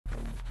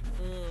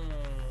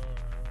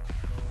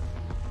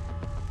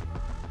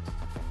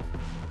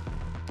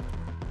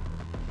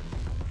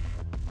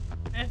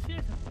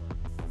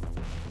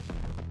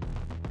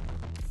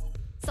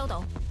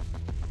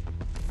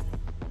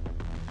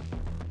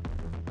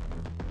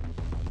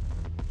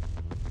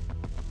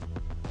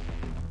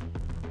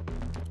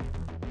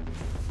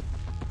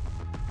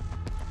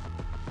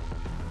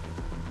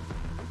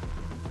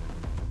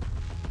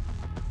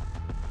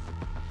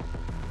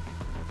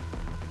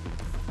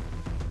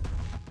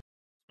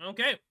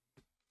Okay.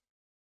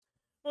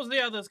 We'll see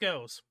how this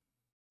goes.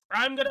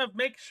 I'm gonna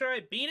make sure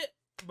I beat it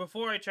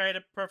before I try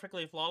to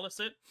perfectly flawless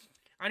it.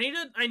 I need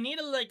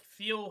to like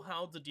feel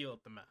how to deal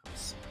with the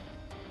maps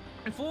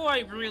before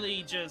I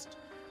really just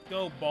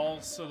go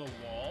balls to the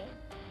wall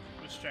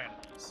with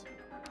strategies.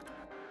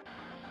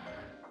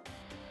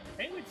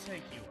 They would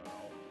take you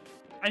out.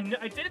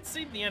 I did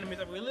see the enemies.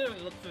 I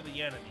literally looked through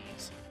the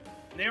enemies.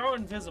 They are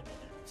invisible,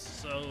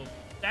 so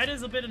that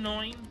is a bit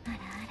annoying.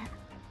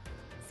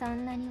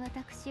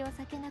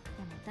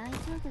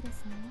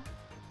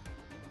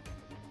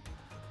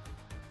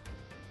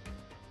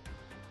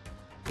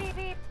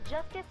 Glebe,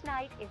 Justice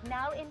Knight is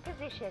now in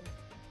position.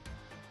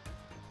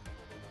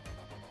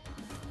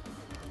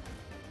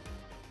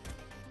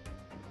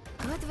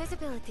 Good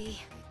visibility.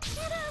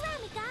 Gather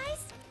around me,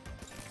 guys!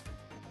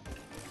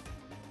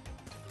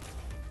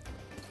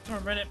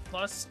 Torment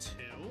plus 2?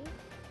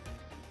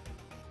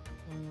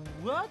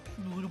 What?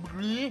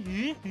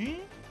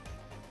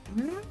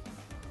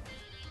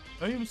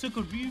 I am so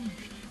confused.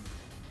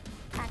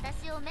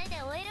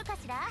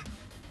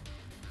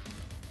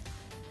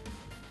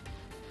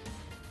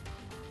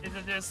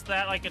 Isn't this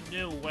that like a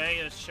new way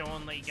of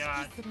showing that you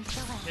got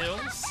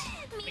kills?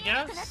 I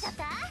guess?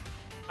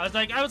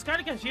 I was kind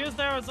of confused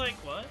there. I was like,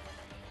 what?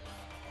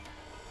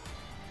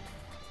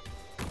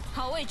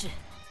 How is it?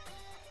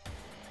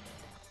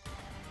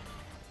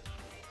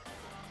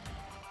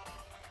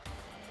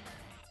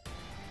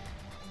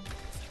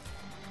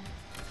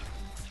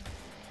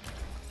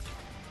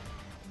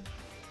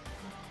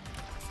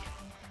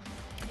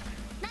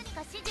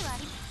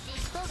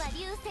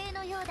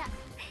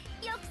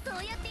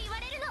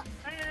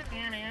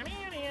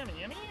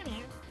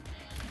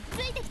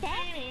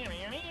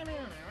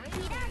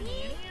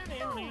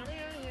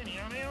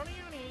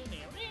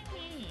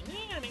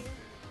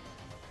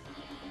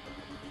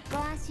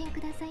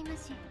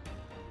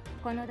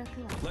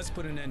 Let's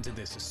put an end to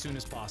this as soon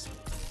as possible.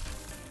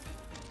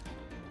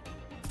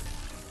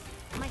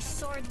 My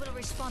sword will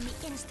respond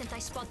the instant I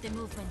spot the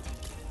movement.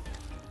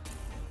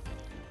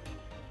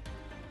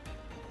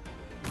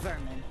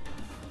 Vermin.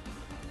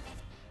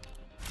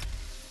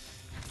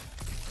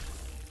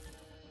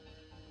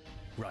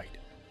 Right.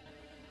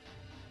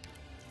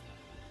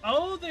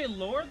 Oh, they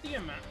lowered the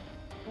amount?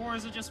 Or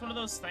is it just one of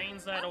those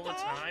things that over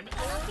time it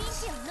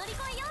lowers?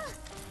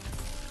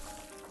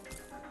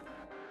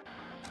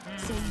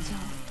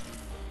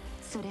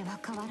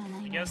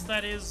 I guess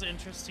that is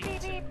interesting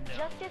to know.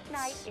 Justice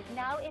Knight is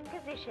now in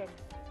position.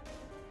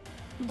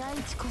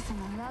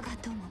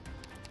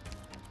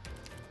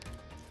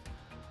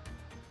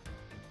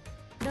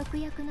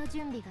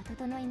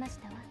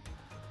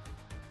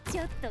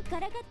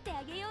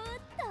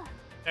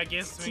 That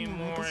gives me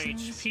more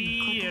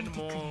HP and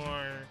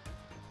more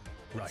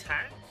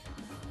attack.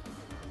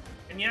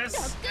 And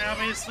yes,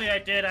 obviously I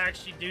did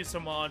actually do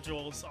some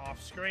modules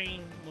off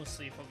screen,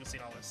 mostly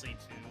focusing obviously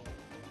to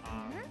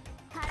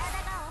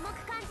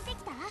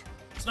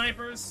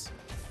snipers,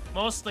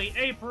 mostly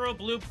April,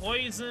 Blue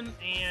Poison,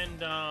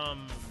 and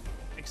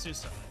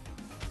Exusa.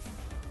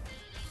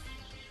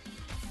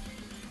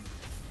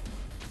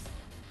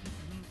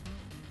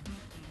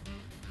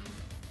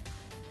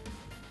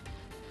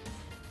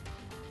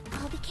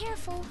 I'll be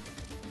careful.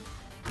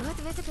 Good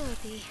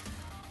visibility.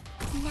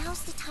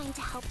 Now's the time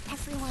to help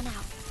everyone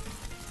out.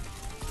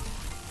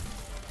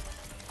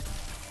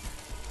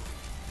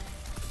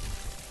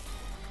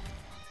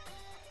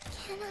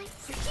 Can I...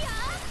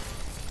 Yeah!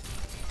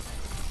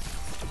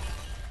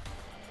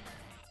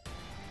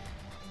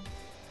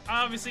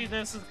 Obviously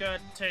this is gonna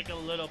take a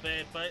little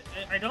bit, but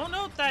I don't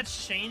know if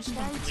that's changed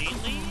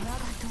completely.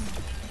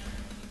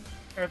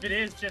 Or if it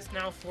is just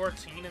now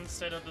 14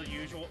 instead of the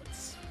usual.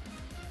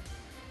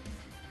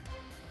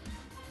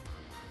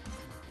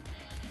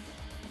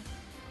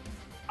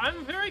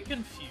 I'm very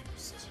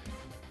confused.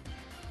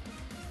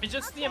 It's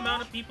just the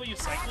amount of people you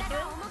cycle through.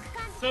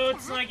 So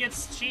it's like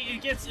it's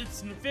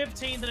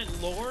 15, then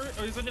it lowers,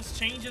 or is it just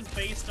changes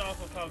based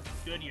off of how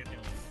good you're doing?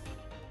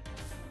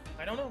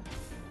 I don't know.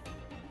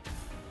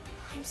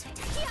 I'm so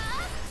tired.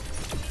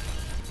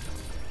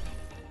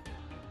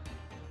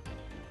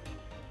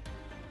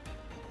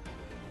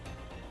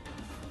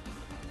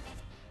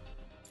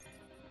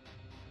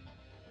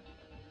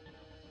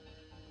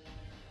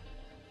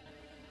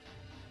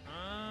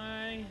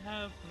 I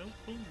have no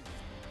clue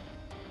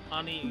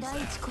on the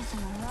exact.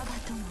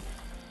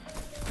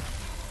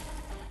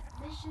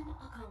 Mission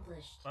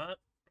accomplished. But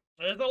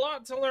there's a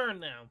lot to learn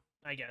now,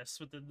 I guess,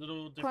 with the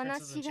little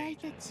differences and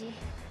changes.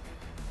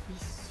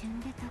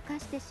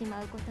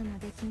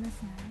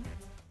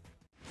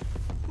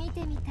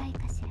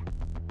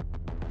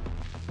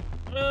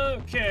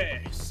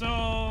 Okay,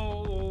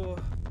 so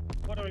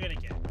what are we gonna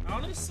get?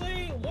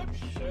 Honestly, what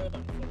should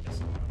I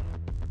focus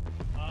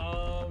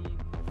on?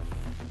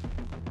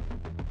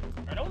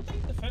 I don't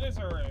think defenders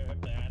are a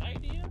bad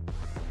idea.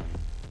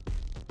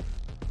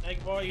 I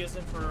could probably use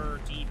them for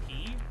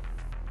DP.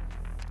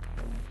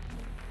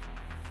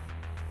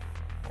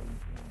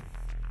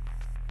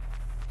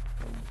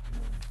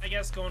 I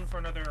guess going for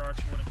another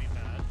archer wouldn't be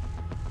bad.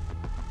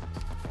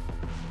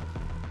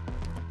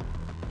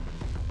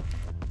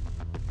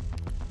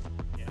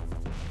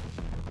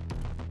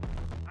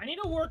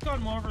 work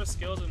on more of her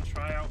skills and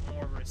try out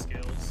more of her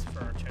skills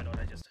for our channel.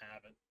 I just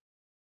haven't.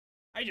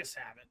 I just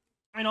haven't.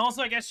 And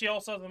also, I guess she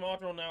also has a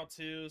module now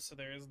too, so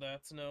there is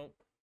that to note.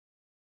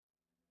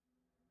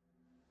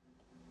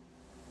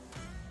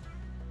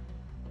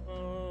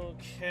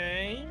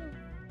 Okay.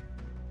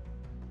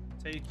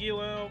 Take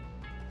you out.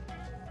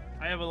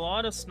 I have a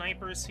lot of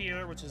snipers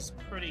here, which is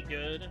pretty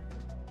good.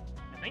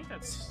 I think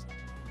that's...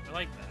 I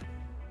like that.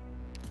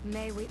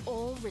 May we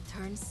all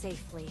return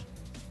safely.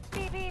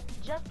 Beep beep,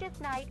 Justice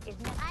Knight is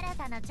now. 新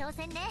たな挑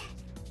戦ね。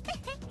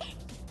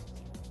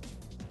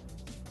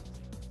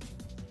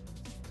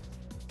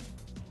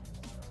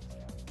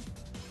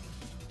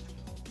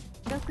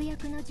毒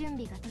薬の準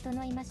備が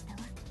整いましたわ。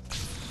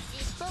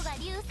尻尾が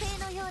流星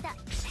のようだ。よ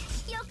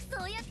く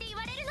そうやって言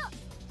われるの。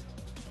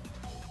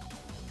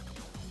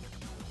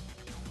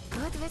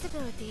Good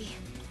visibility.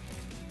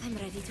 I'm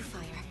ready to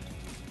fire.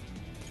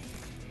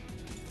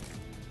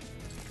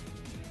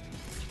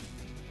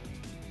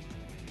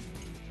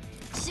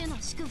 主の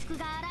祝福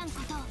があらんこ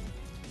と。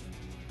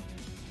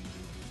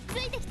つ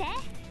いてきて。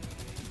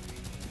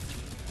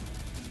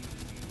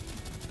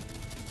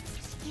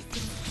指揮す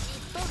る。尻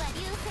尾が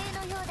流星の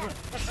ようだ。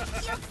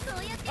よくそ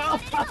うやって言わ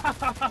れる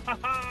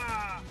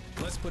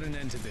の。Let's put an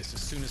end to this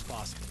as soon as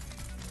possible.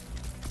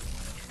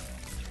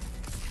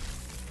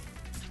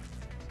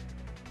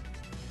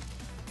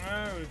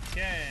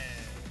 Okay.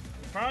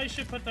 We probably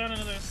should put down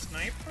another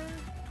sniper.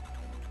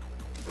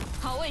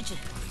 好位置。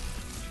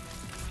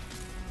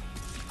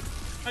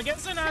 I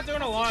guess they're not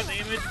doing a lot of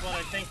damage, but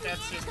I think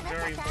that's just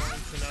very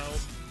important to know.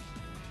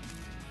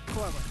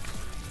 Forward.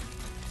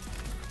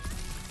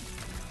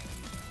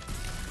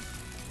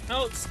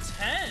 No, it's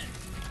 10.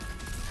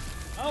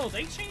 Oh,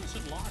 they changed a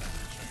lot,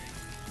 actually.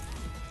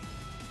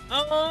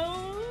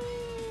 Oh,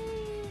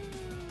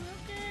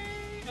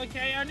 okay.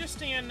 Okay, I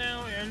understand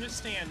now. I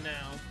understand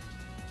now.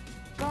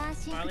 Well,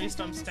 at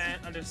least I'm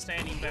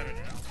understanding better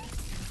now.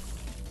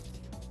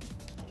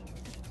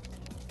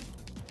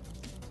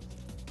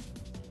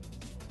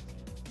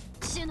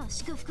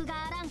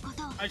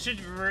 I should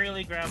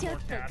really grab more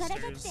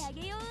casters.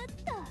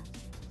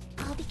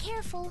 I'll be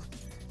careful.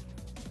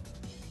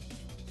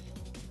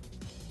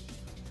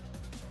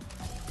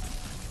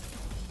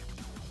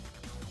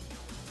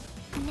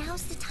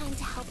 Now's the time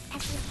to help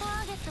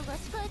everyone.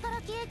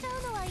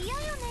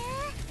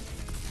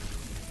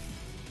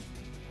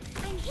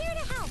 I'm here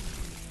to help.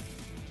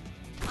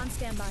 On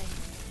standby.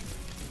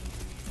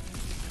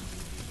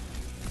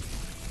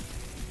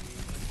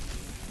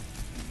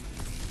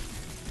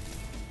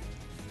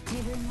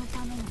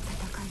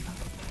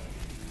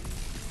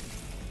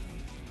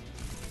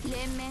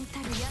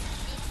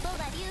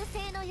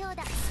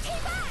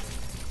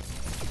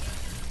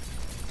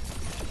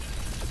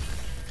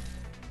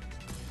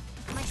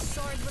 My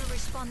sword will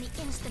respond the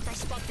instant I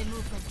spot the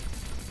movement.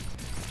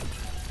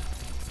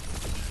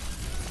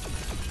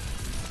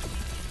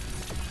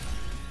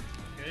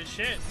 Good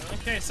shit.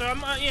 Okay, so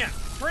I'm, yeah,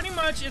 pretty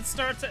much it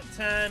starts at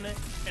 10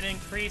 and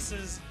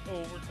increases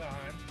over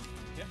time.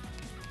 Yep.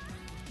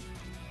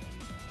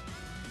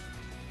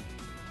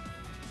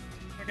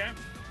 Okay.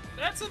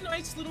 That's a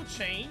nice little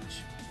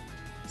change.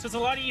 So it's a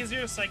lot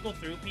easier to cycle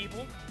through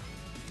people.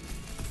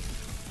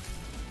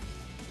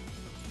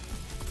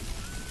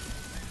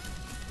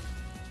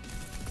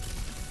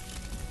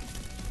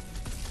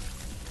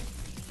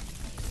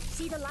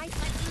 See the light?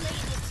 My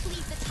blade will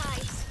cleave the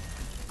ties.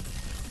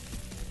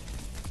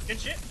 Good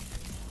shit.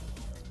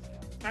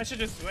 I should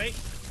just wait.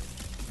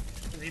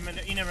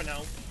 You never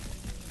know.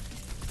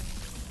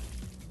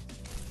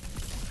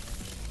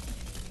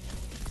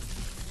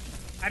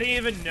 I didn't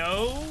even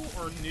know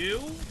or knew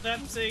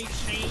that they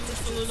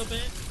changed a little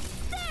bit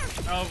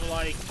of,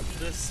 like,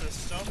 this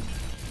system.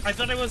 I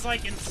thought it was,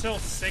 like, until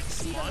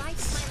 6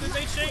 months that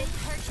they changed.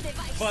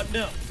 But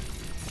no.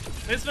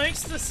 This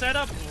makes the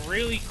setup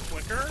really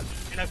quicker,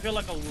 and I feel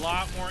like a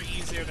lot more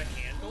easier to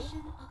handle.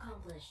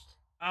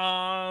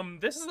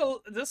 This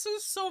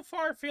is so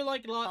far I feel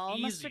like a lot All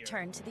easier. must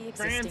return to the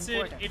existing Granted,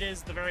 order. it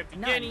is the very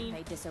None beginning,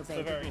 may disobey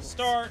the the very rules.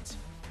 start.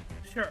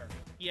 Sure,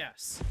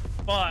 yes,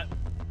 but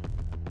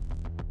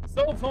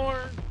so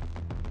far,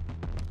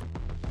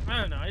 I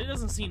don't know. It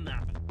doesn't seem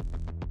that bad.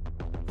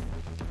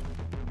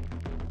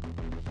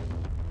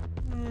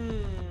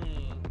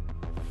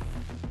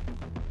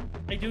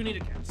 I do need a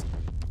cast.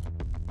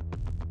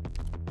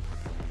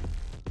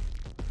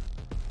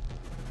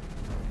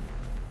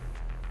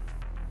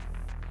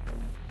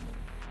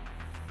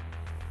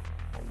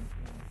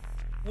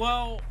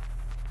 Well,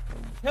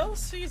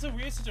 Kelsey's a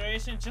weird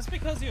situation just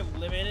because you're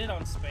limited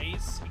on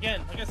space.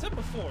 Again, like I said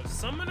before,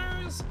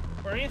 summoners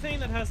or anything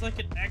that has like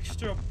an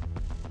extra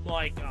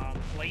like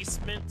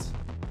placement,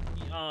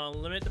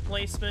 limit to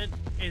placement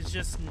is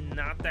just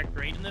not that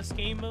great in this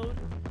game mode.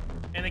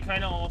 And it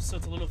kind of also,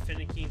 it's a little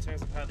finicky in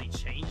terms of how they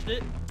changed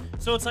it.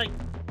 So it's like,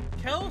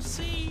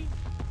 Kelsey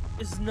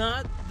is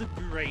not the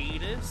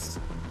greatest.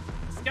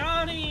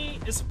 Scotty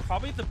is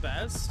probably the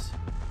best.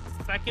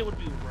 Second would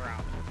be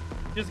Robin.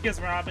 Just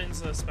because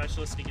Robin's a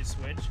specialist, he can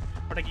switch.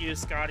 But I can use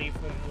Scotty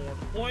for more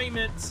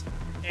deployments.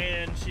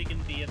 and she can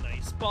be a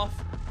nice buff.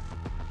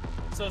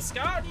 So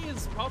Scotty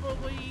is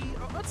probably,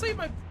 I'd say,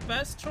 my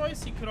best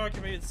choice. You could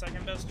argue maybe the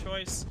second best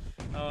choice.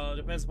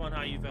 Depends upon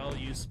how you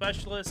value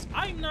specialists.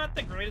 I'm not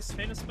the greatest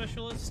fan of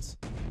specialists.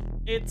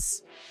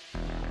 It's,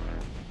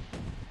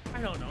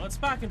 I don't know, it's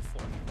back and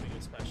forth with being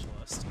a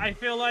specialist. I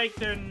feel like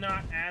they're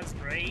not as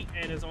great,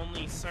 and there's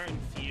only certain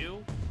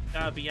few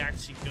that would be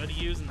actually good to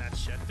use, and that's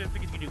shifted,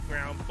 because you can do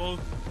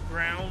both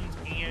ground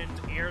and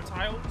air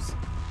tiles.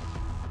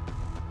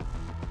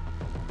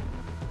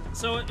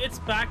 So it's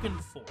back and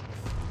forth.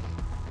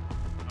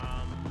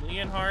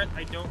 Leonhardt,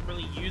 I don't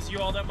really use you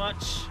all that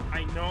much.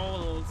 I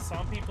know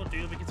some people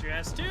do because you're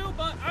asked to,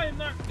 but I'm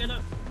not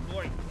gonna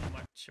worry too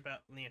much about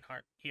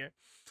Leonhardt here.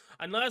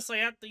 Unless I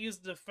have to use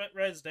the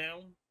res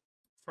down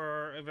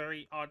for a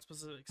very odd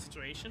specific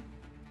situation.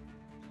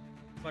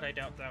 But I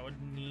doubt that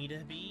would need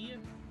to be.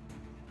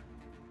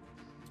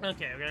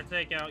 Okay, we're gonna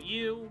take out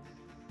you,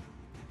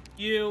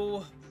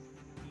 and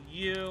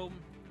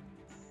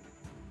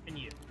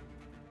you.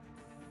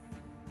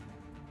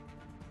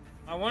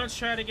 I want to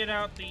try to get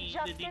out the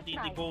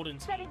golden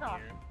team here.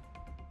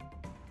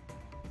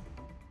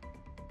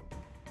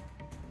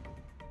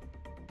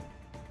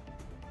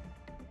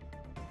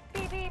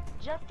 Beep beep,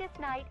 Justice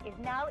Knight is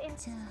now in.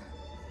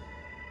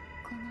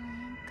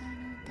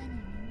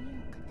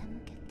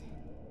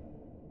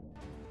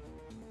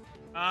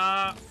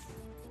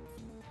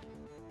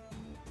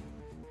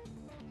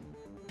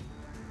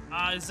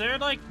 Is there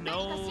like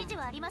no...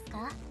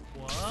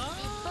 What?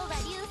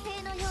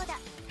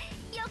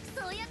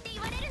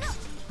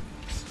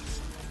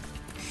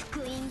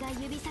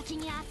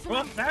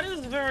 Well, that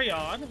is very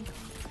odd.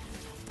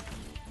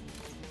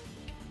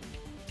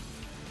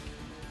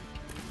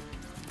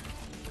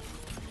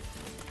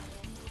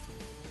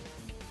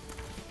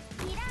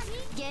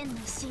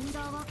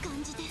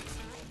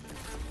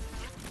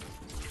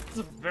 It's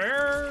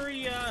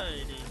very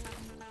odd.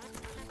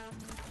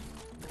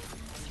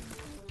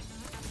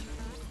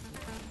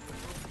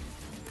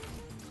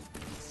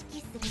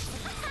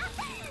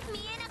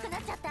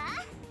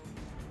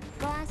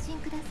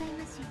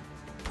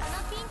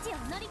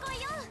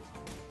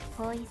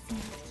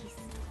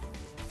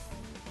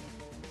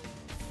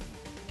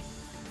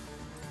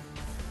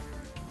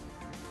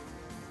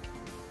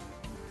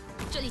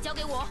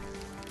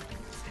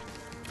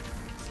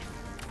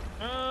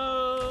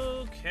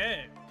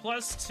 Okay,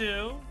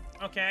 +2.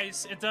 Okay,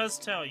 it does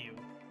tell you.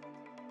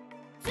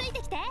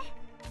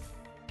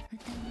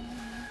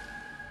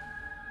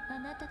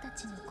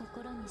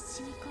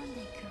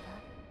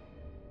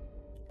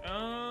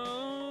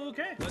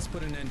 Okay. Let's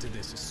put an end to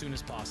this as soon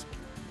as possible.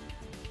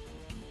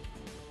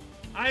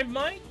 I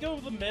might go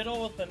the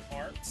middle with an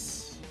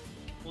arts.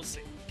 We'll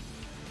see.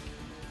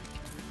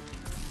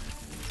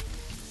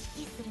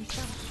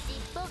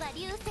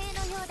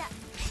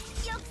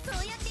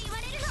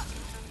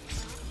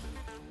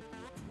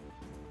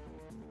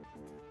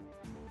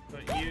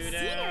 Put you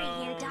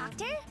down. Here,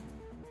 Doctor.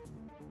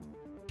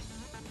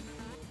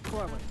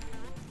 Forward.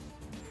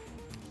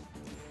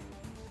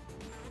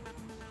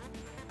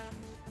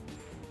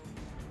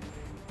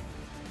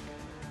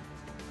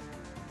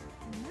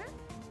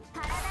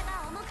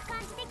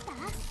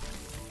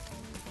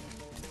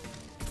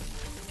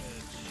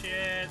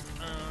 Shit.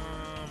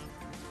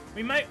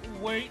 We might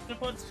wait to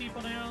put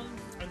people down.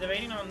 I'm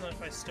debating on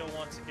if I still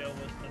want to go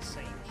with the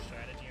same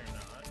strategy or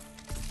not.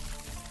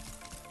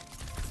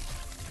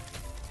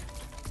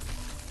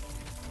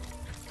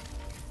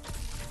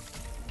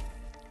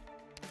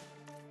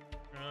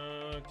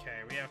 Okay,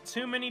 we have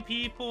too many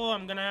people.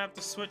 I'm gonna have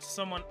to switch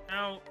someone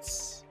out.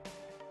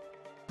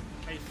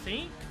 I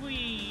think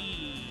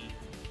we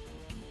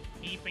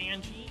keep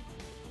Angie.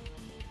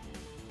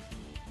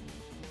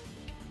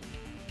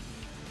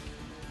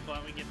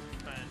 But we get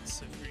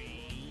defense if we...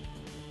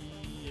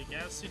 I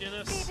guess we do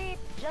this. Beep beep,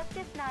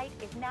 Justice Knight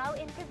is now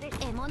in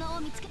position.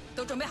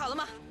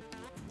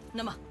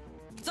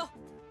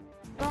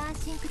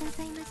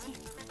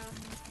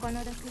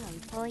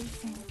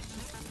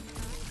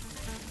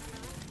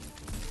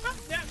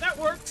 Yeah, that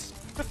works.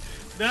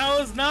 That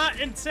was not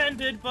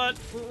intended, but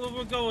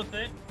we'll go with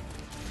it.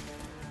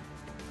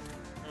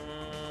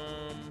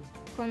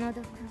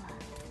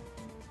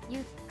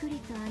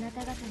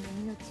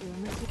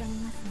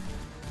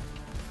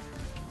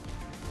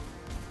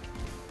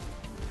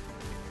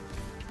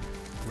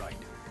 Right,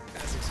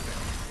 as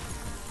expected.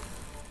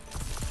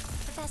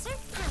 Professor,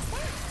 how's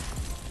that?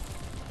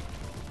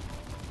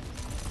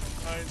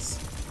 Nice.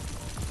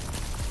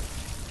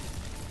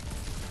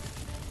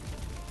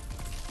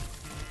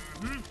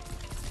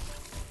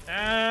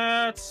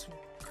 That's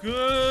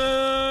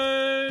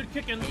good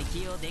kicking.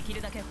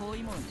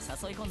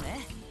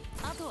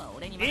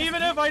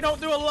 Even if I don't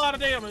do a lot of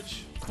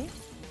damage.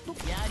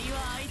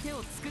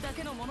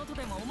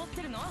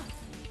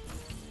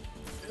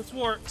 This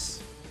works.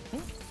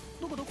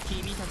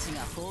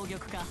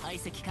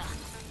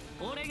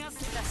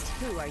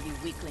 Who are you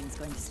weaklings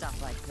going to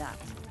stop like that?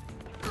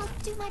 I'll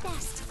do my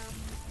best.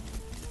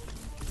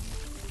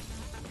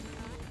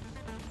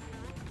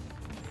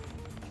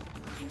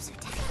 I'm so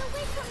tired. Get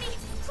away from me!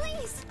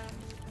 please.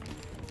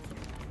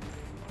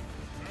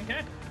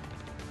 Okay.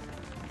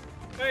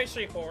 Very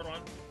straightforward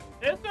one.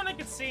 This one I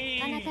could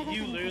see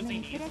you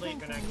losing easily if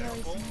you're not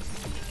careful.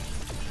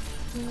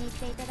 気に入っ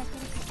ていただけ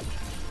るかし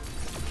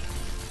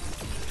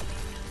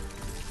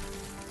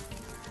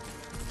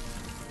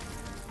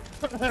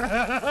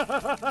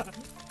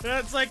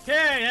ら。 It's like,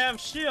 hey, I have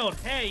shield.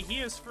 Hey,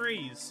 here's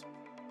freeze.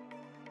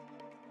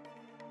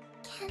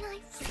 Can I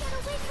get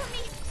away from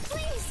me,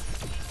 please?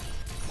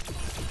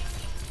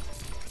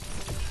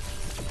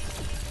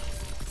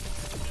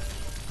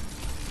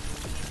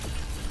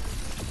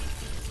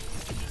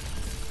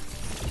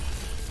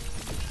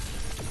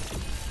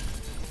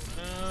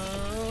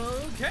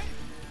 Okay.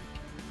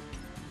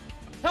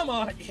 Come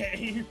on,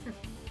 game.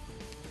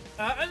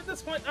 At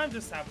this point, I'm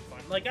just having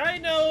fun. Like, I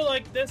know,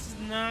 like, this is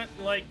not,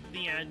 like,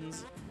 the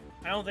ends.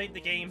 I don't think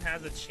the game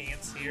has a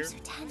chance here.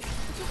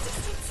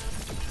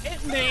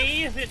 It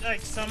may if it,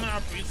 like,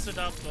 somehow boosted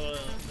up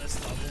this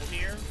level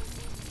here.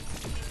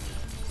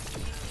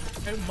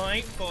 It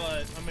might,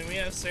 but, I mean, we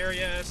have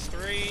Saria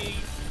S3.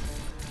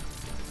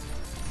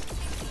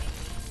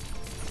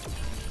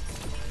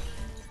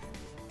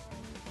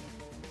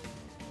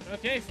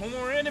 Okay, 4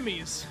 more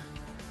enemies.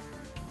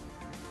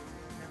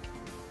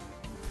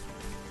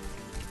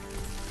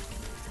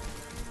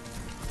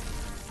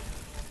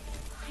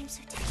 I'm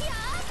so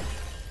tired.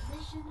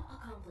 Mission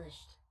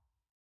accomplished.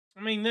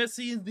 I mean, this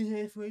is the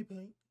halfway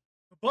point.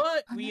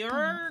 But we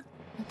are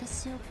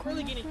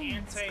really getting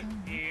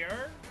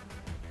anti-air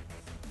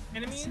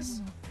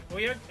enemies.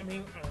 We are, I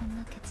mean,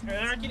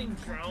 we're not getting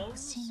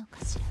drones,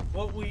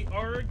 but we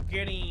are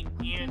getting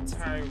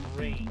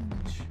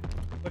anti-range,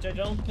 which I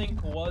don't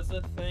think was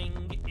a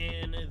thing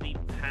in the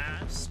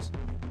past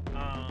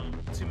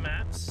 2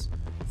 maps.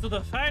 So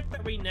the fact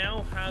that we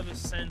now have a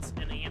sense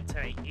in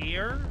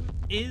anti-air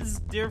is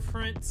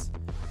different.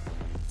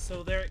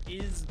 So there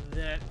is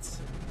that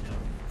note.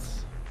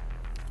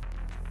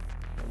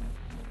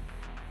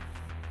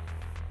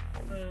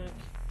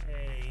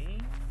 Okay.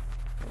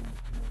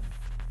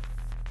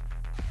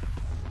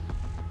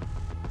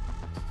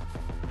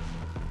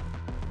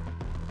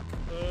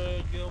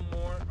 Could go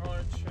more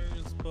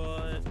archers,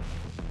 but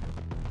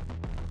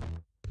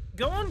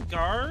going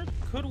guard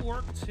could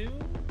work too.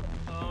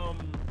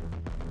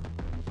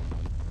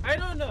 I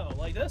don't know.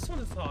 Like, this one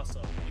is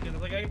toss-up because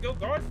like I could go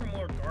guard for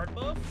more guard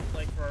buff,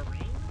 like for a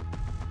ring.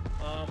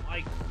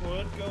 I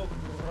could go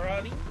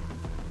running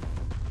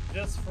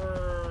just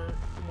for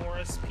more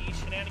SP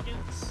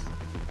shenanigans.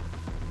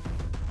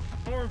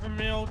 More of a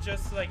mill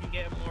just so I can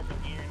get more of a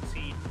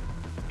guaranteed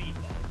speed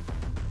buff.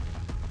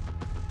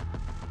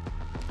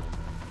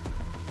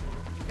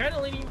 Kind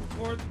of leaning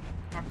towards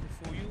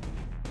Akufuyu.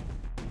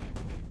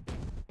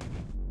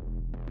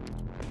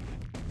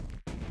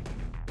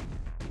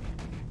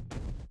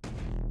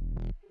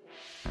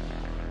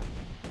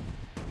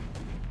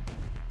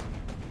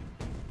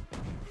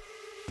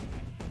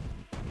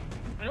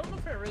 I don't know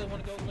if I really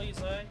want to go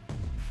Lazai.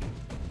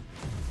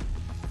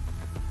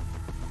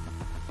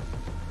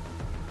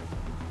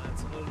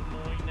 That's a little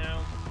annoying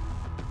now.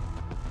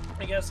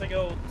 I guess I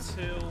go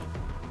 2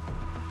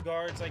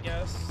 guards, I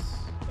guess.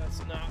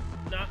 That's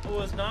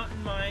was not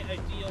in my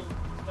ideal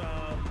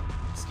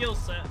skill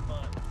set,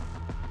 but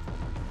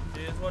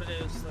it is what it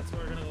is. That's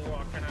what we're gonna go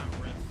walking out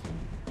with.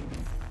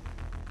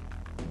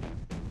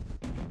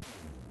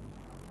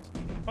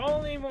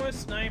 Probably more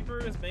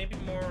snipers, maybe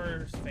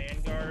more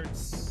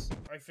vanguards.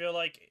 I feel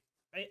like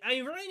I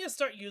really need to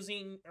start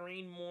using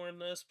Irene more in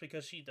this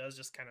because she does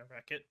just kind of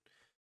wreck it.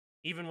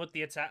 Even with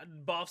the attack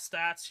buff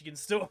stats, she can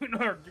still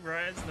ignore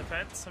Red's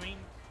defense. I mean,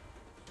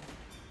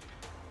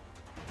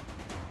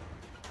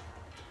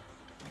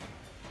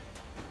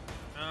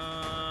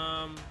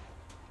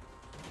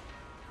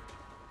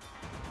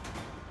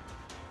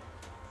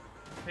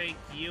 take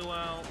you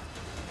out.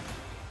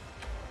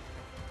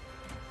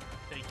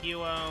 Take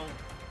you out.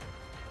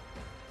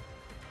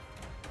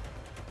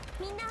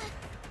 みんな、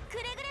く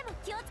れぐれも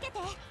気をつけて。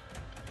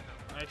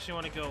I actually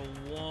want to go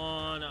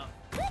 1 up.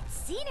 Good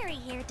scenery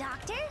here,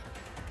 Doctor.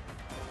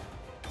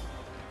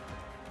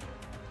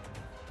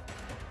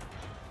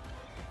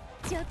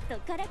 Just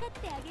からかっ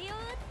てあげよう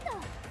っと。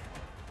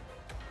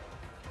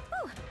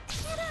Ooh,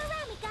 gather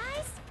around me,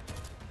 guys.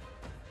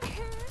 ア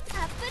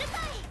ップルパ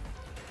イ。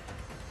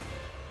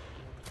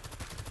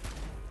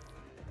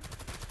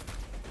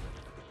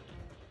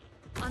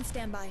On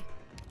standby.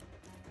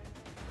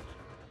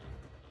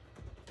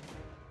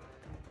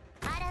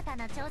 新た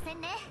な挑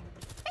戦ね。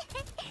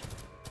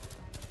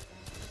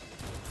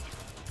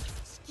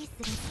指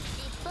揮する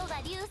尻尾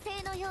が流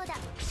星のようだ。よ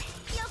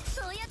く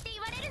そうやって言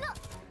われるの。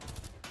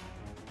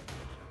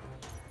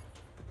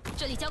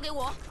这里交给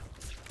我。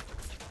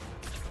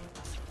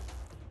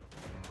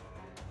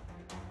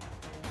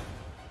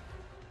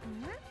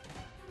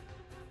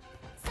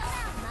空を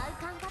舞う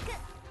感覚、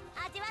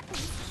味わってみ。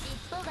尻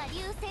尾が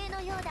流星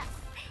のようだ。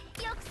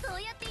よくそ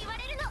うやって言わ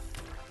れるの。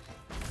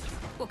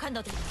我看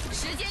到的，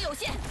时间有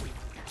限。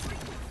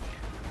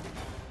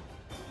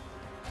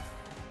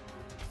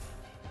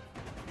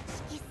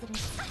指揮する。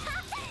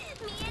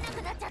見えな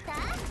くなっちゃっ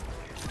た。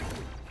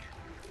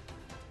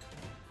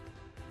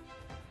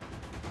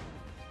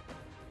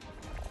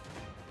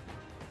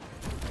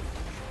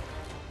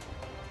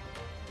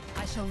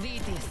I shall lead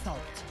the assault.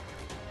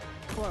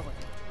 Forward.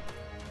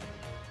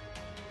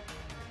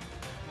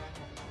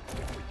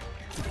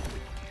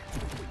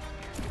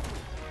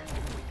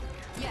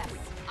 Yes,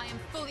 I am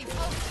fully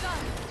focused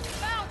on.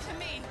 Bow to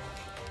me.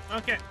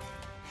 Okay.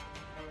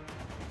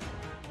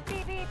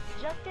 BB,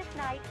 Justice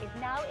Knight is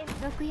now in.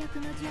 毒薬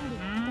の準備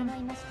が整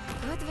いました。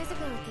Good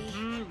visibility.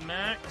 I'm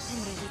Max.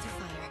 ready to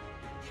fire.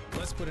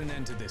 Let's put an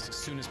end to this as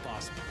soon as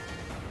possible.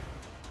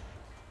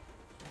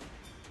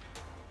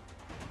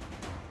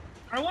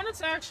 I want it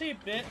to actually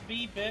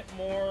be a bit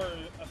more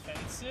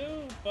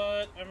offensive,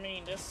 but I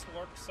mean, this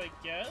works, I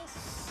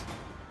guess.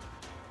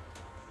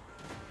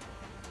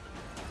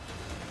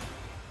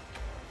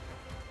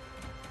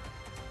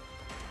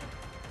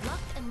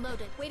 Locked and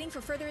loaded, waiting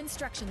for further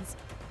instructions.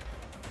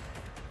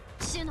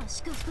 主の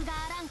祝福が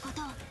あらんこ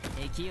と。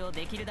敵を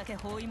できるだけ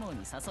包囲網に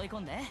誘い込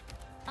んで、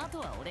あ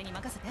とは俺に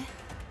任せて。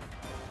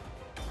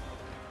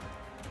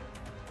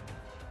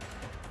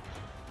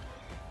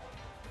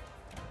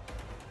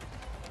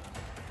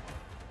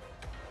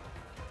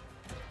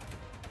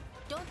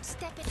Don't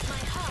step into my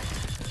heart.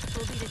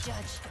 We'll be the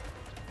judge.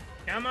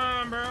 Come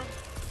on, bro.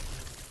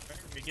 There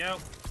we go.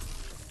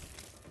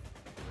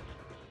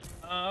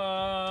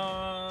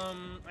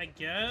 I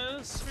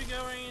guess we're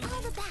going.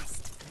 All the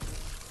best.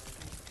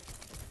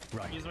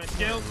 Right. Use my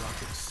skill.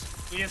 Rockets.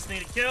 We just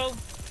need a kill.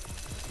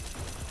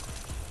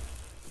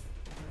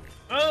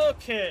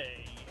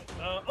 Okay.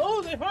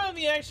 Oh, they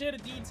finally actually had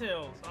the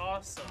details.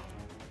 Awesome.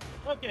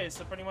 Okay,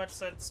 so pretty much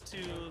sets to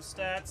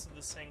stats of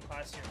the same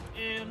class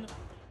you're in.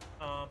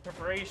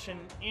 Preparation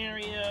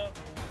area.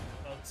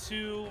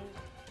 2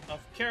 of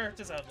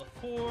characters out of the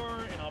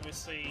 4, and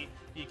obviously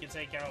you can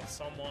take out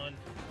someone,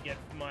 get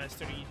minus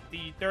 30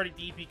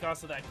 DP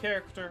cost of that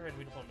character, and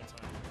redeployment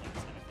time.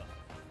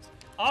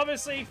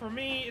 Obviously, for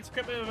me, it's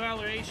equipment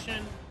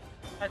evaluation,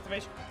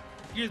 activation.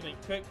 Excuse me,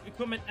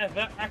 equipment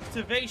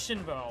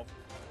activation valve,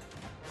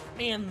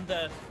 and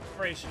the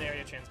preparation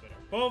area transmitter.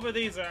 Both of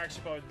these are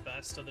actually probably the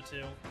best of the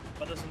two,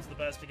 but this one's the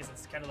best because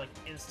it's kind of like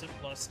instant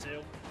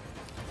 +2.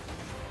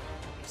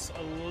 It's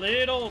a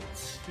little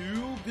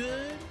too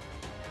good.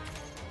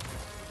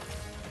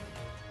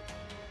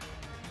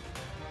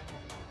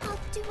 I'll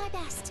do my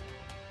best.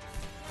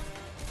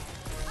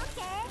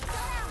 Okay, 空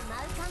を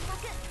舞う感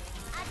覚、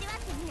味わっ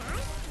てみない?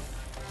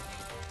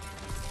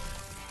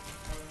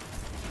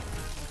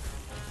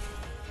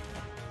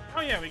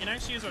 Oh yeah, we can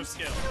actually use our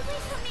skill. Get away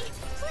from me,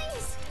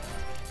 please.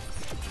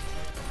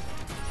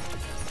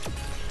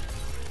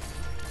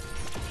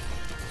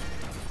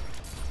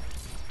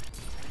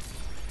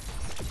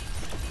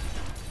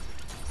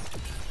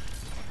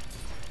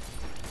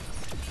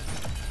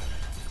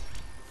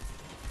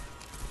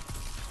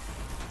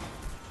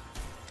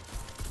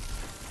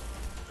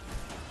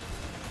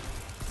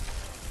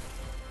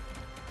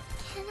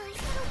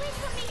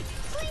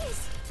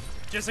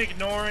 Just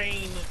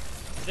ignoring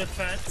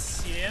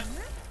defense, yeah.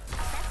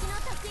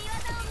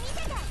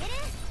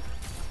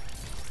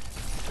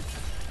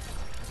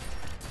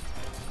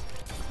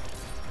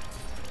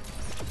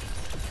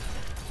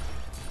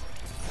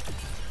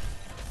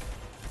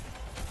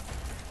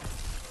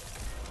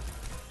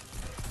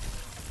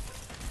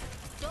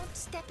 Don't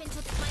step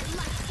into my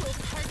life will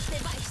purge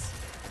device.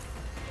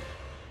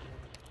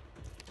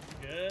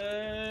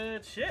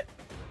 Good shit.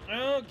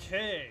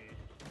 Okay.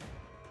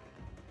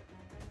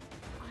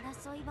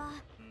 争いは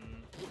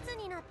いつ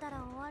になったら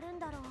終わるん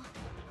だろう.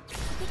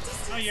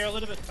 Oh, you're a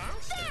little bit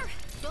faster.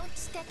 Don't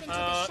step into the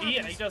shadows.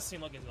 Yeah, he does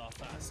seem like he's a lot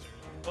faster.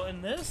 But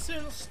in this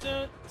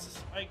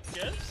instance, I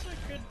guess I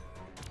could.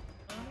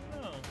 I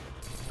don't know.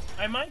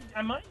 I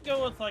might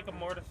go with like a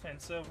more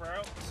defensive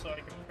route, so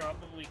I could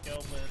probably go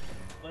with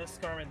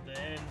Liskar and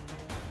then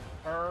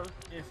her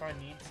if I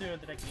need to,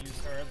 and then I can use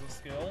her as a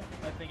skill.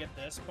 I think at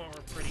this point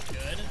we're pretty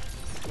good.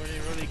 We're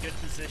in a really good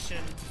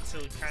position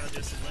to kind of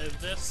just live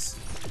this.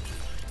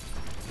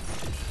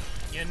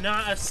 You're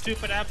not a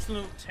stupid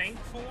absolute tank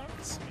for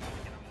once. I mean,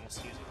 we can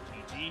almost use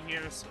a GG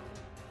here, so.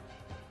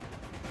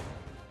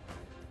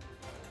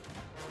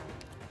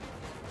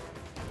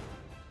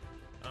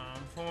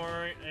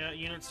 For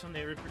units from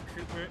the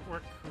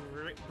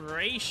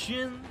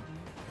recuperation.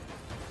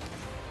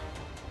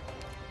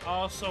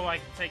 Also, I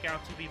can take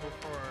out 2 people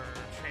for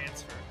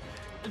transfer.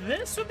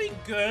 This would be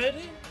good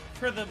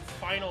for the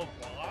final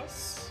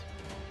boss,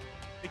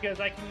 because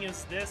I can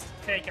use this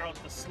to take out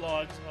the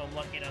slugs if I'm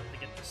lucky enough to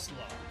get the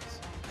slugs.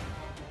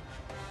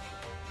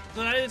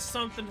 So that is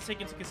something to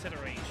take into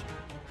consideration.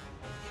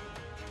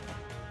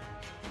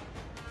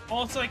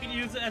 Also, I can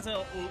use it as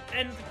a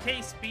end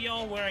case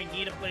be-all where I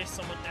need to place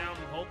someone down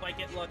and hope I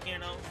get lucky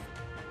enough.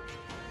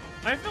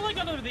 I feel like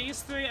out of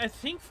these 3, I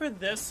think for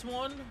this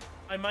one,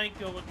 I might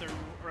go with the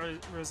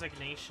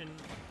resignation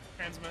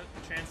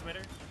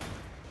transmitter.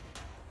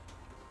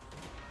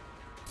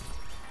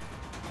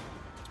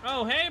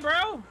 Oh, hey,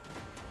 bro!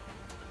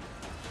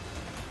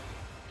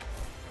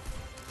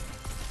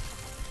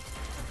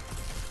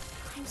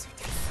 I'm so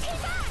tired. Stay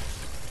back!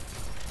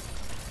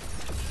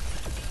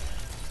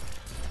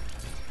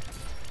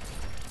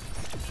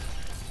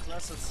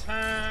 Less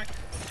attack,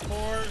 of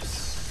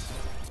course.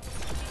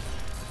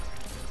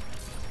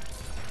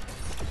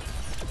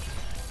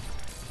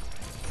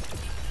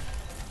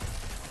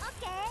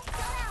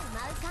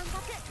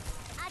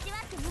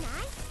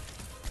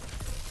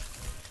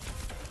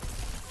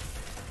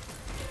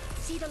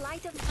 the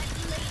light of my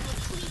blade will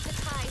cleave the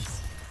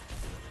tides.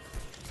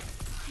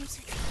 I'm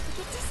so trying to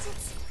get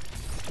distance.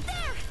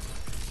 There!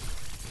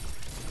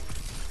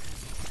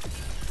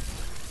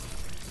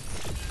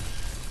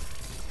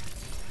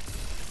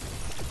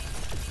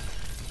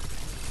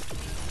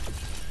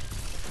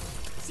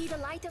 See the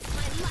light of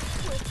my light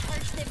will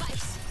purge the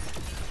vice.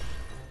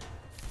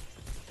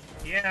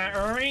 Yeah,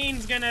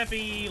 Arine's gonna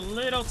be a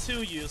little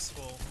too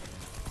useful.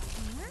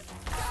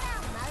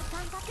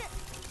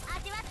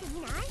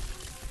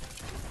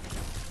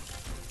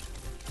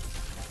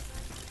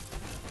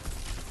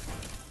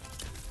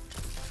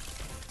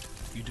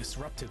 You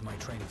disrupted my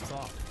train of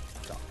thought,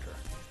 Doctor.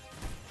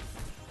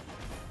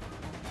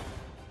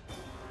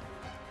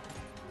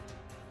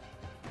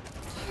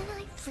 Can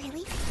I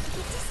really get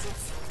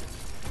distance?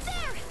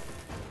 There!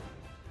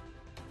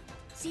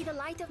 See the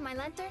light of my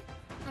lantern?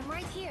 I'm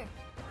right here.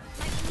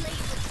 My blade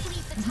will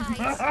cleave the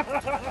tides.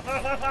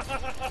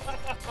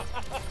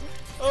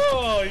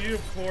 Oh, you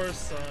poor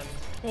son.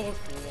 Poor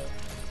fool.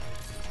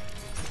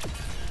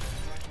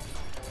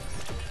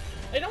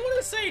 I don't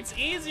want to say it's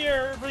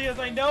easier because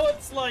I know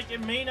it's like it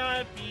may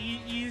not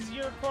be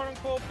easier, quote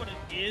unquote, but it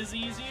is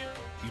easier.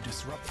 You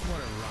disrupt what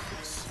a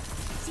ruckus.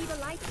 See the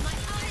light? My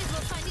eyes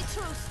will find the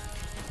truth.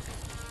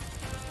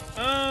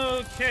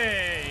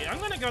 Okay, I'm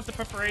gonna go with the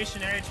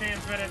preparationary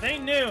transmitter. They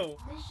knew,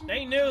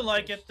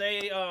 like if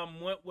they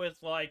went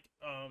with like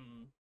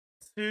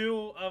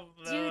 2 of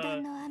the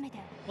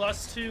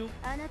 +2.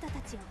 I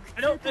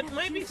know it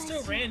might be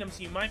still random,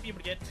 so you might be able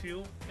to get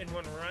 2 in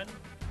one run,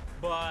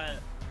 but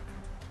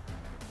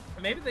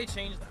maybe they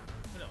changed that.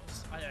 Who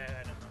knows? I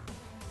don't know.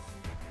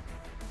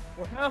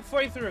 We're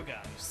halfway through,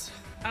 guys.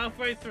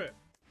 Halfway through.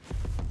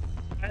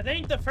 I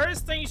think the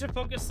first thing you should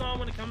focus on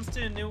when it comes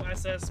to a new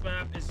SS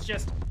map is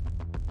just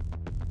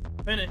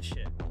finish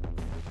it.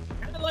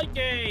 Kind of like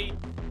a,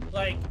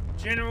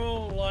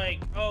 general,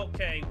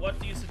 okay, what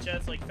do you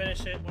suggest? Like,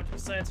 finish it,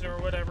 1% or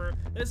whatever.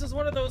 This is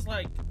one of those,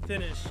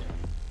 finish it.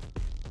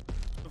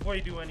 Before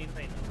you do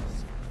anything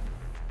else.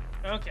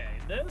 Okay,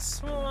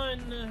 this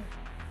one,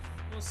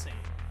 we'll see.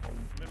 If I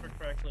remember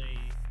correctly,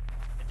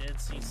 I did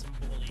see some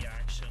bully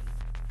action.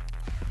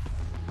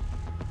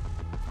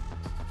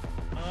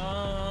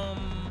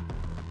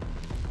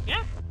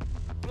 Yeah,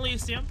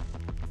 Elysium.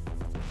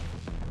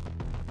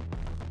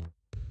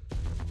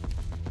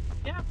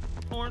 Yeah,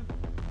 Horn.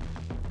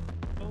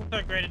 Both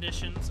are great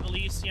additions.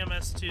 Elysium,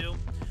 S2.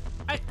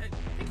 I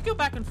could go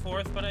back and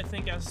forth, but I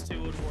think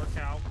S2 would work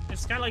out.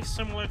 It's kind of like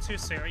similar to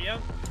Saria,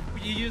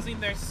 where you're using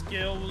their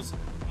skills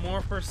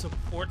more for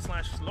support /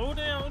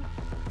 slowdown,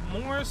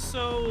 more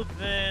so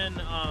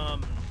than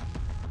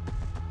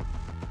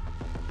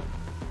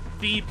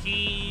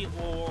VP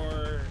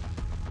or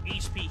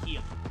HP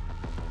heal.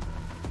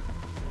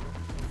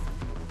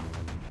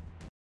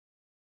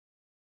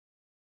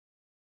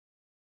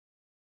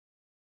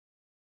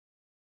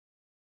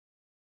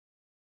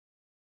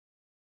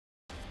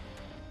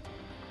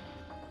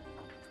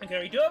 Okay,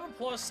 we do have a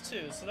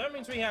 +2, so that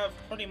means we have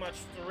pretty much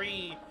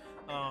 3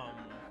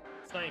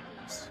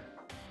 snipers.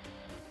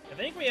 I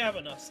think we have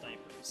enough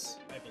snipers,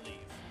 I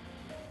believe.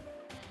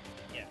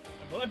 Yeah,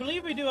 I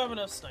believe we do have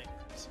enough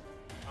snipers.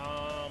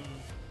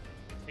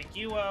 Take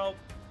you out.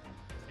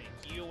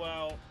 Take you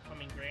out. I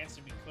mean,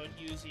 granted, we could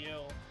use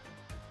you.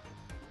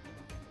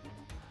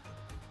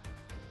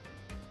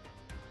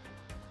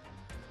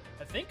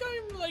 I think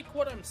I like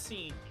what I'm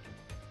seeing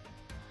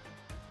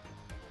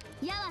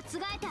here.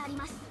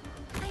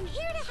 I'm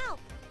here to help.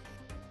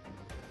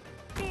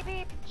 Beep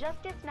beep.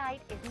 Justice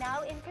Knight is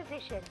now in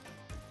position.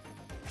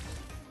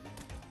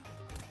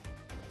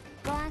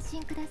 I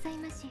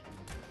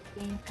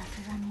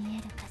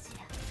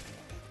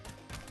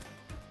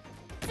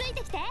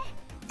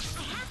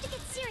have to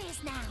get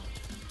serious now.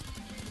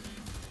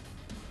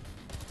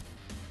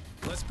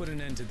 Let's put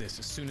an end to this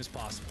as soon as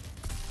possible.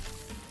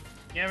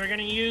 Yeah, we're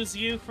gonna use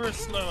you for a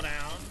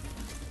slowdown.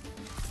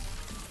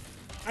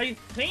 I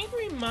think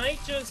we might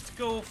just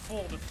go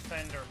full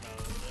defender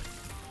mode.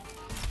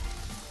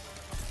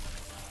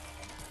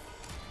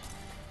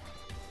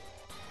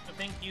 I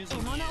think using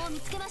you.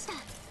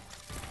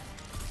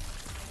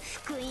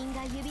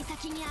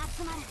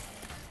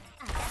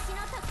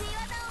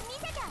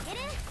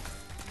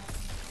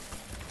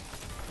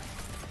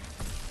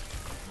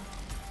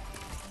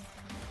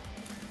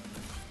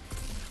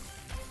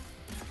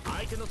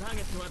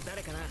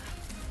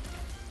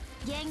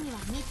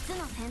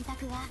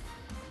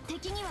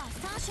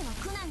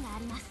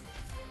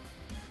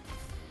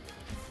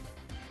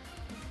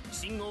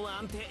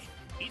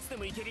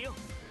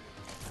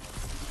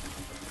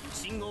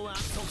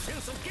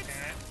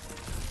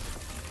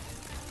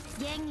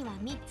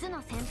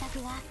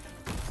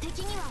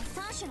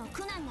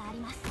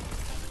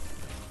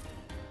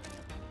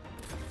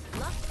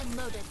 Locked and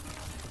loaded.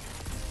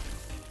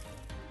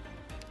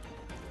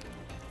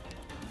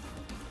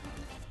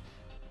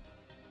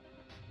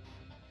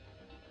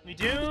 We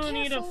do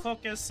need to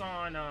focus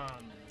on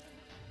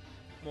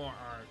more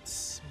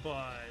arts,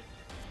 but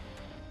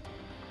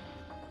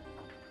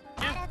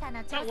yeah,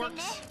 that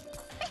works.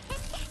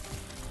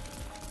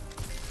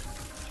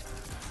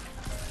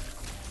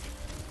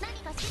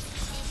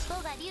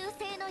 方が流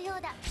星のよ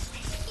うだ。よ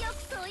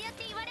くそうやっ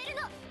て言われる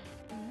の。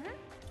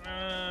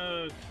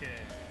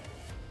Okay.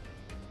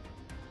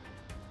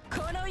 こ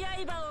の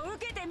刃を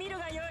受けてみる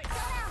がよい。空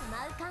を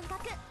舞う感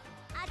覚、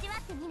味わ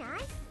ってみない？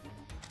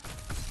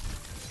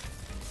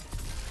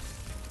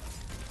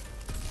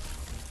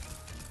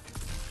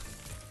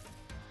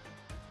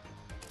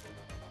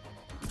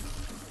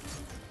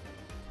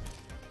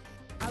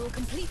 I will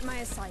complete my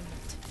assignment.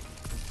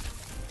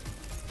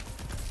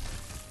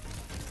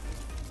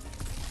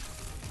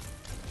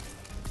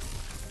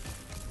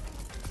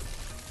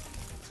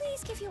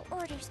 Please give your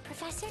orders,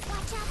 Professor.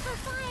 Watch out for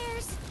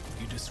fires.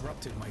 You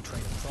disrupted my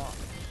train of thought,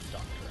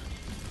 Doctor.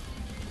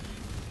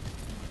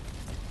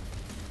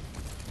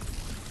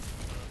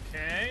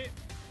 Okay.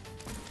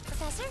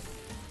 Professor?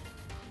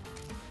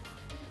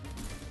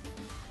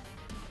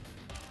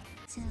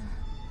 じゃあ、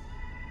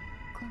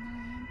この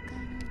宴会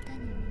の歌に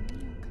耳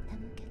を傾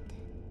けて。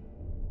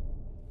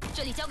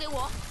这里交给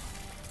我。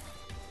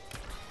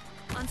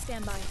 On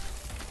standby.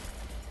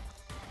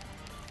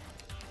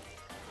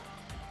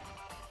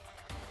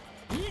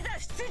 いざ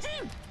出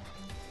陣!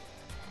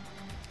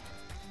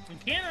 We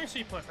can't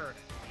actually put her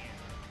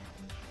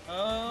in.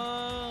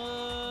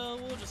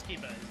 We'll just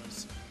keep it as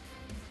is.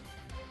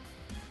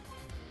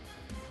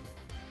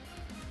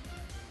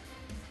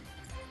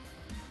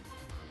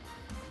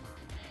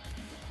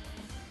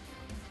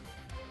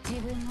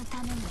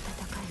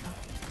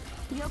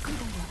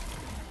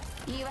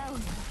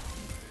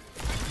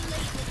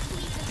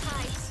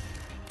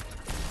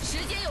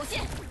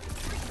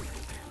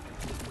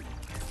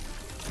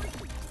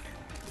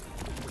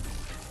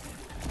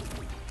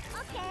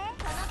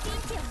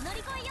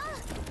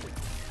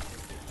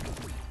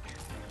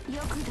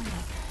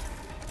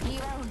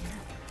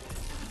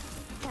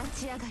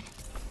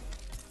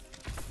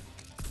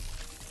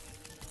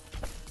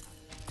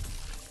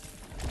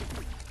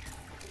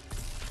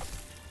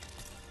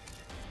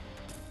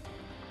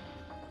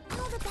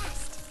 All the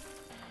best.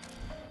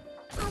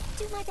 I'll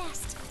do my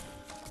best.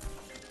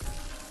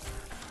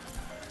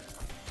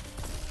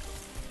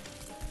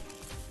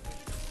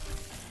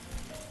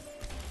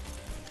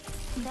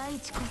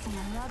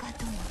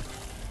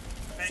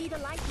 See the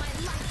light, my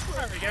light will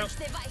There we go. catch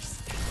the vice.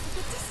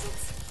 The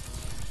distance.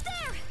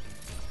 There!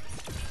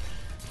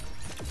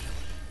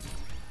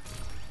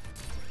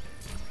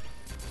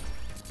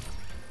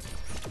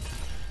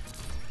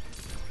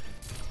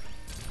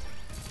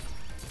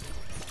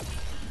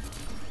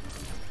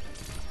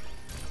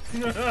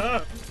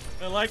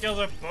 I like how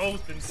they're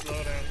both in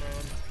slowdown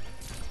mode.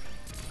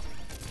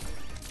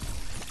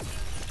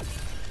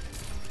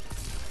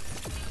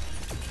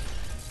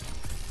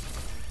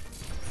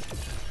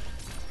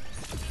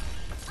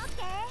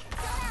 Okay,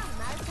 空を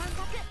舞う感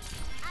覚、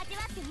味わ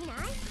ってみない？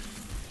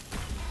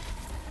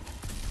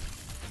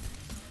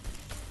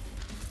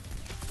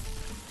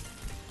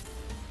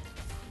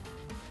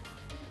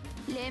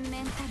連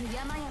綿たる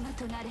山々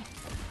となれ。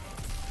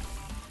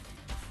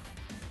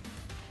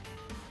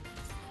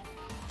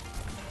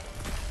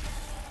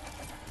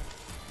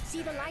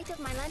See the light of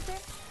my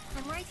lantern?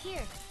 I'm right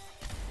here.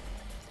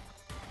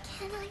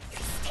 Can I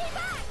stay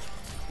back?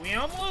 We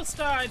almost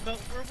died, but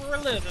we're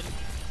living.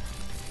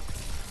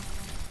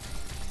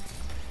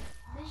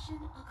 Mission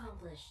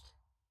accomplished.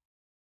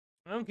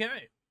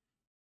 Okay.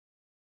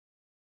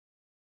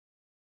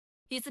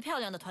 一次漂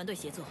亮的团队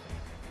协作，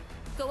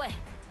各位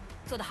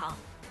做得好。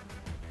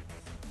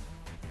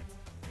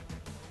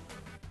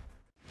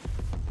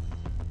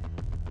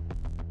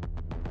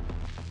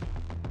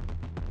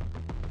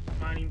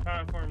 Mining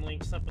platform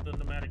links up with the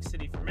nomadic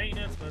city for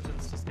maintenance.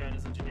 Merchants disguise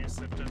as engineers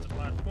shift to the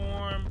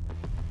platform.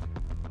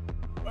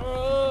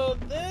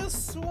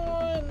 This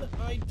one,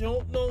 I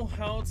don't know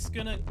how it's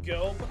gonna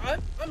go,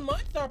 but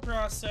my thought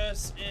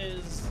process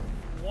is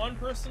one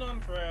person on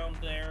ground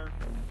there.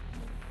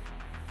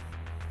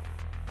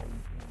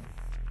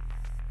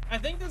 I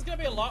think there's gonna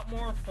be a lot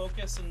more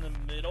focus in the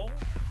middle,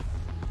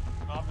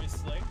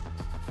 obviously,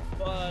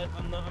 but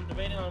I'm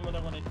debating on what I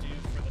want to do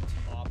for the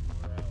top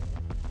row.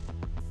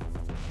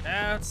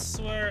 That's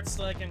where it's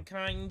like I'm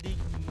kinda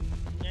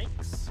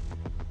yikes.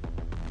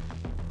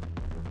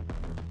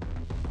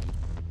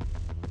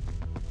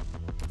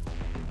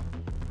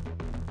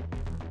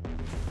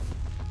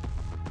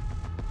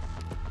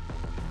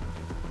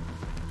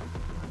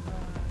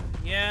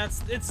 Yeah,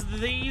 it's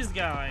these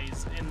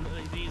guys and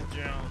these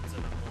drones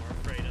that I'm more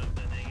afraid of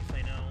than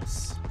anything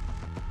else.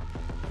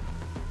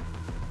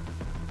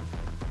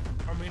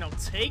 I mean, I'll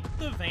take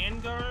the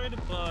Vanguard,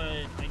 but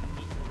I need...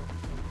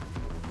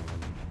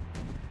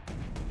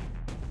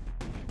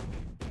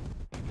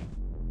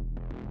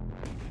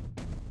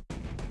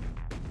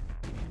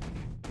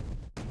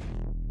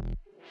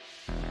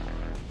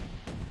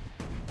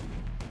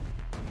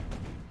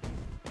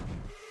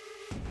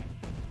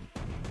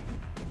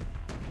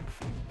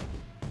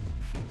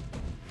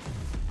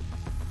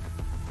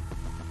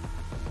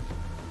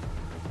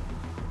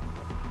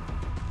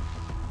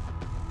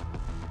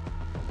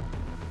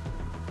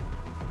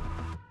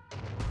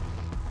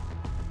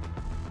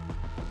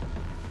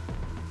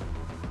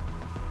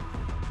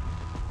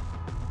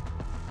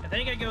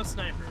 think I go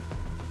sniper.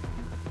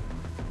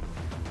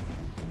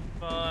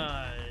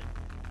 But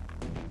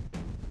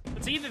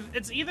it's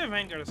either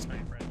Vanguard or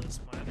sniper at this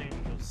point. I think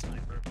I go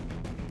sniper.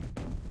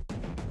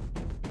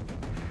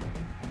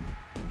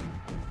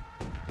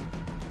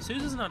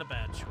 Susan's not a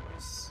bad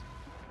choice.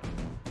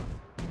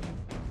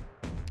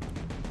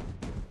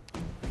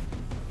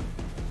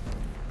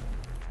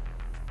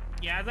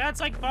 Yeah, that's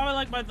like probably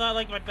like my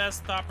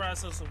best thought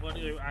process of what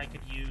I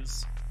could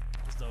use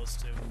is those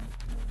two.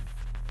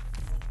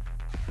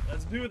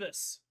 Let's do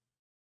this.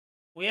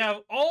 We have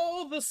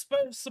all the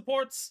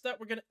supports that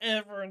we're gonna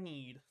ever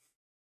need.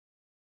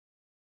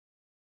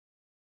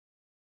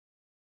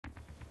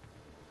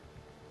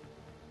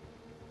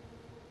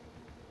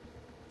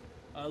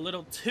 A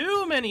little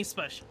too many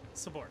special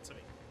supports, I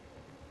mean.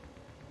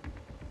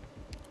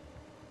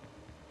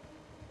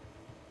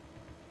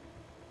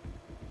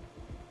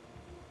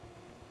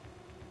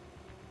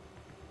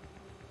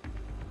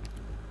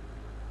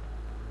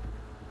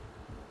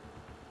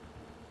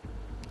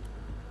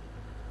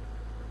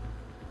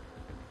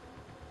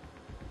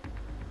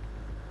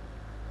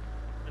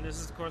 And this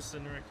is, of course,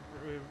 in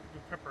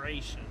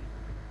preparation.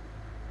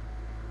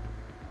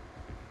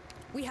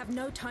 We have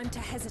no time to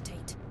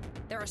hesitate.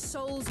 There are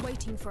souls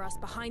waiting for us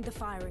behind the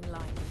firing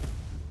line.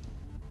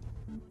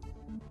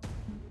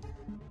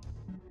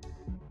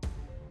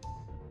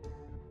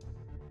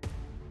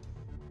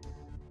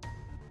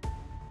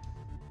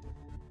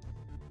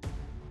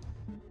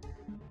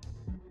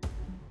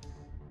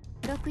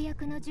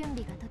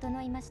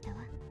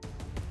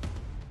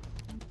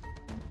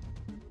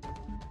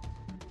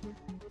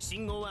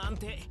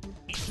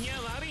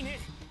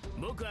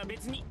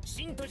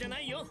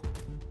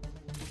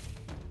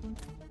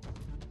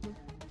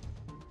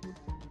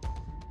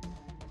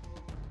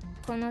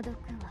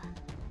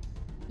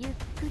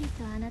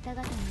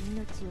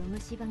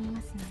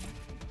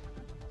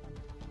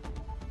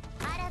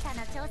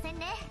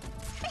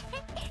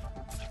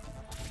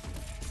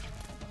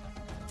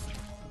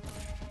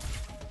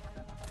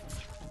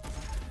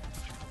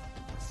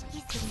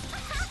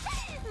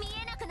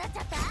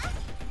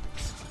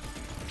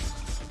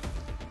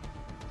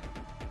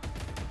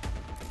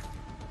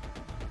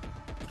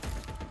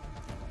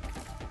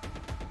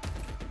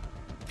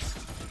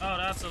 Oh,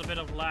 that's a bit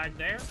of lag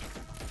there.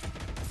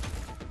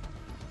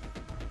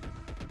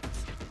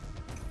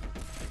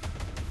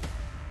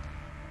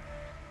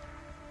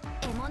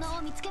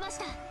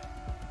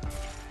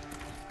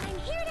 I'm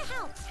here to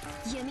help.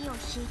 弓を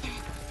引いて、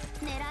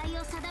狙い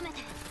を定め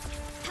て、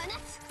放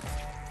つ。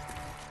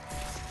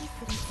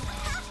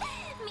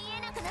見え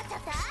なくなっちゃ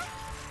った。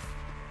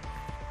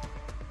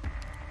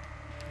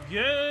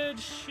Good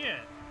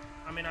shit.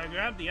 I mean, I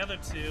grabbed the other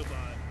two,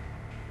 but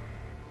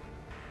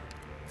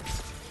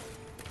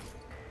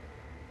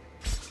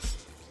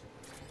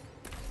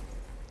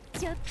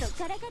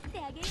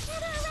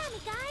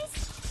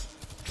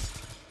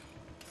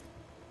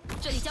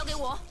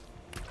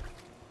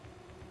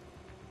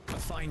A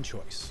fine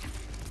choice.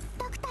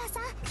 ドクターさ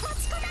ん、持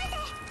ちこたえて。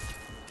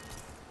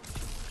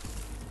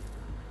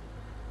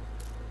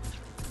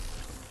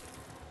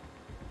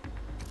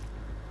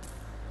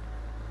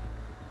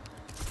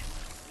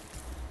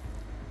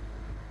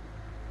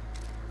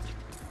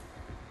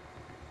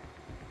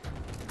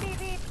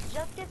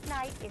Justice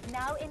Knight is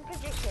now in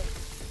position.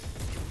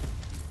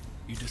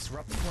 You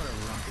disrupt what a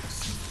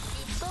ruckus.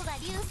 尻尾が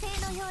流星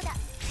のようだ。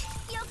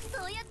よく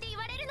そうやって言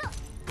われるの。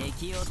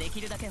敵をで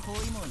きるだけ包囲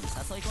網に誘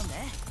い込んで、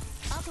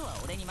あとは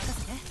俺に任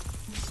せて。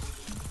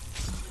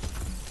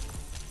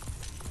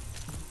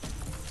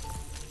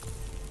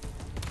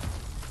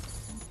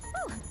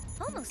Oh,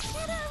 almost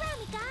gather around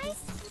me, guys.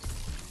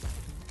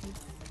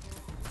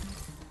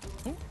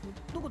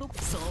 どこ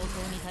装甲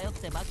に頼っ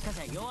てばっか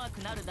じゃ弱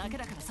くなるだけ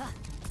だからさ。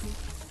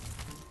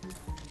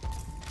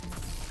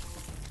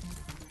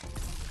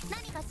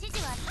何か指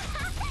示は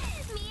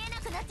見えな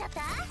くなっちゃっ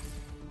た。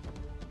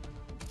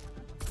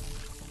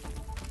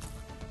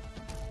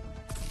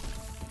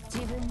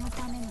自分の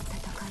ための戦い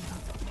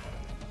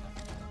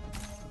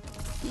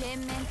を。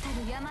連綿た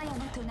る山々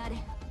となれ。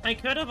I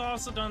could have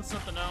also done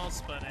something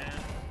else, but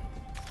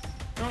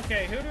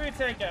okay, who do we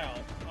take out?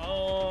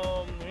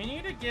 We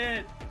need to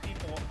get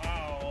people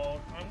out.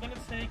 I'm gonna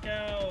take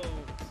out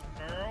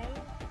Earl.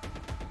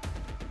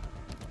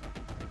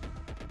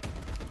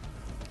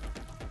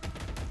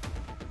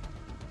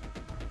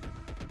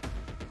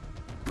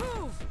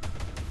 Move.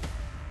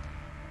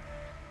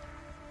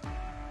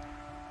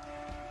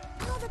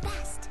 All the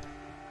best.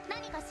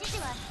 何か指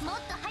示はも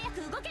っと早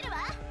く動けるわ。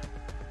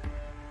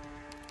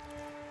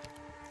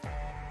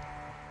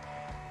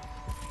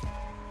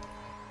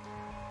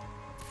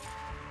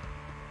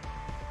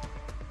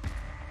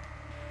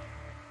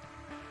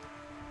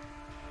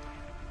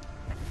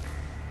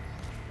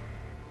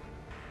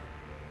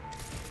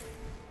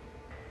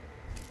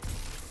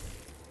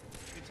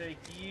Take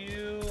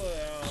you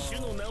out.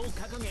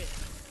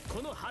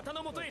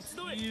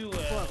 You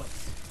out.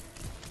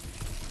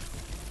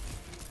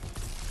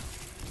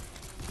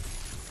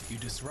 You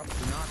do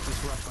not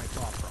disrupt my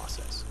thought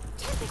process.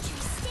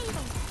 Temperature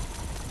stable.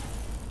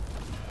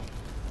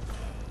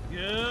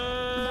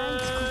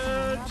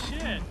 Good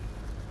shit.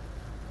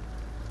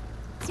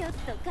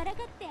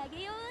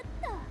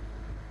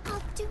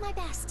 I'll do my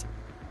best.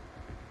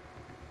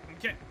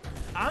 Okay.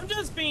 I'm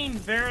just being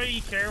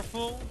very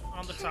careful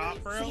on the top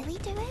Can I rail, really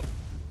do it?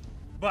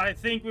 but I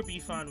think we'd be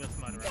fun with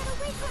mud rail. Get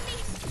away from me,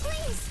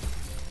 please!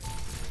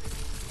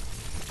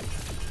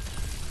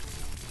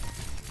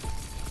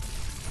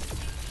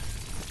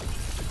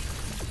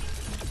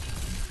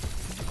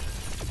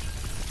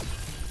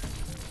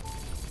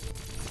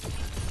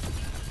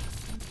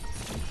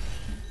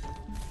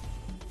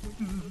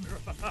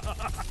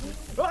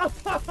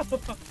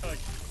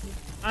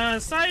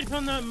 Aside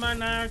from the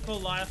maniacal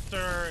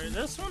laughter,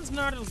 this one's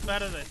not as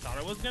bad as I thought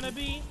it was gonna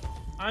be.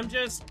 I'm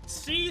just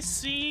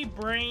CC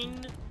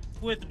brain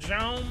with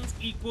Jones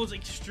equals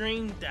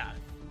extreme death.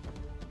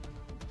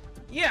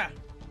 Yeah,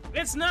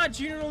 it's not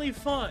generally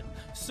fun.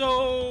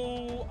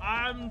 So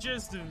I'm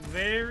just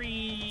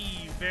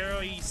very,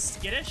 very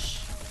skittish.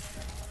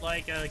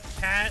 Like a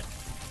cat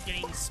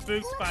getting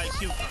spooked by a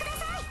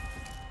cucumber.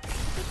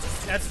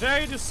 That's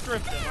very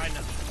descriptive, I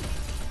know.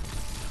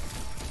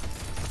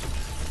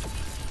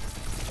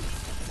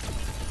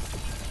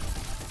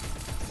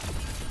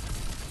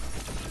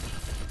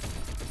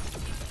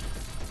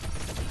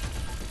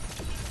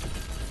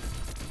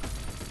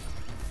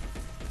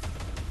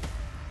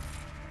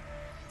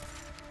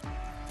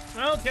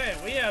 Okay,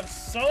 we have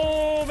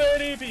so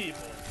many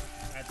people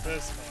at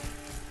this point.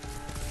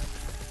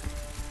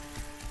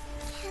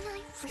 Can I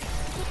really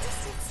get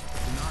distance?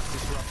 Do not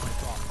disrupt my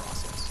thought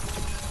process.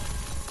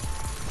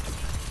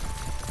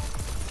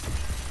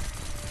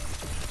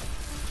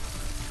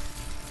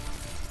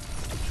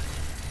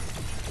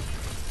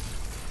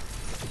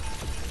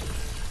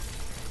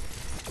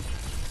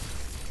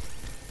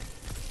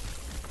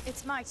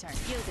 It's my turn.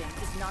 Yielding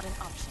is not an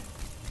option.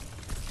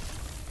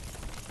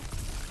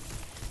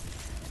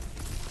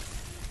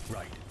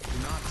 Right. Do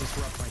not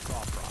disrupt my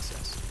thought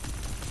process.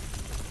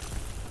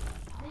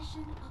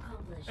 Mission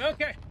accomplished.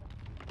 Okay.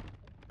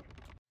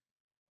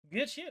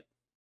 Good shit.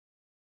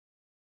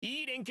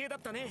 いい連携だっ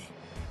たね。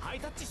ハイ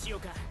タッチしよう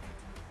か。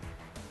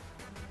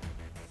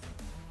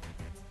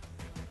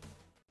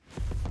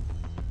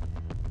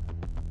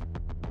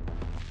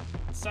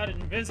Sudden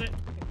visit,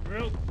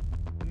 group,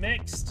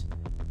 mixed.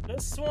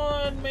 This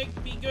one may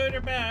be good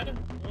or bad.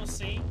 We'll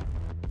see.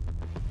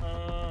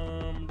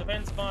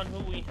 Depends upon who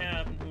we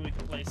have and who we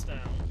can place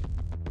down.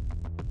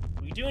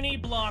 We do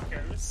need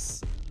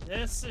blockers.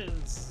 This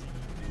is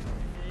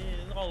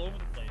all over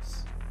the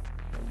place.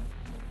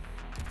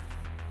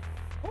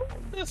 Ooh,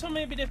 this one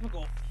may be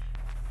difficult.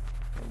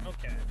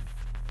 Okay.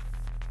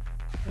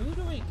 Who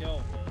do we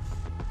go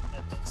with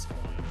at this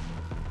point?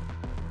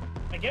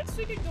 I guess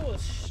we could go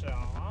with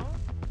Shaw.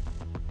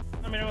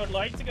 I mean, I would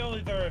like to go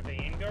with either a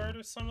Vanguard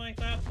or something like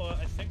that, but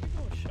I think we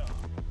go with Shaw.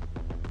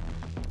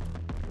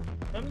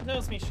 Something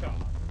tells me Shaw.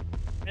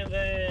 And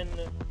then...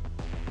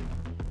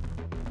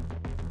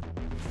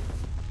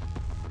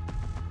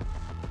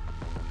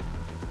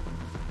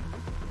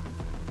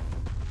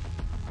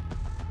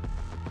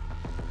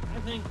 I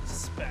think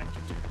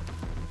Spectre.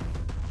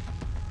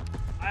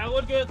 I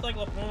would go with, like,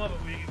 La Puma,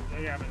 but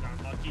we haven't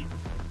gotten lucky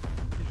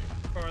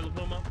for La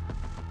Puma.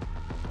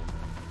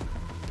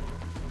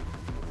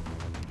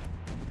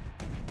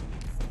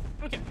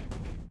 Okay.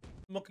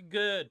 Looking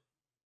good.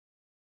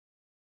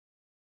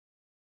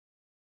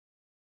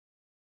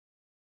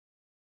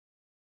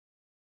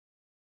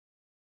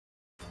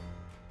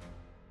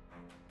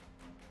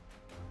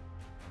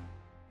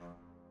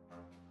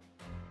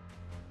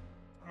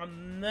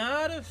 I'm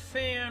not a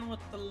fan with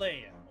the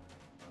layout.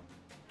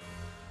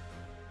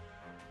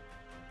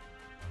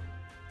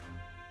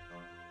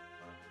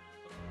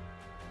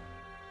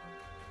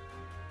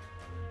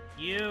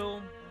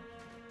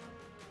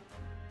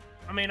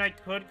 I mean, I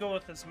could go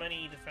with as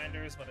many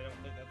defenders, but I don't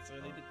think that's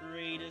really the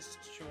greatest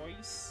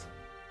choice.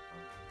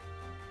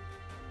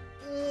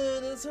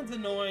 This one's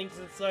annoying,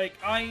 because it's like,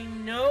 I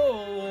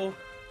know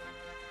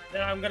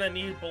that I'm gonna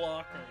need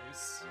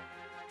blockers.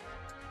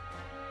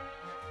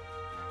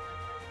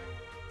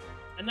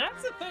 And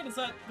that's the thing, is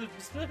that the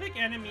specific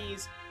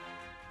enemies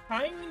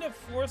kind of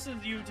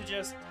forces you to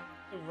just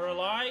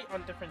rely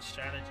on different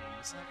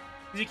strategies.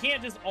 Because you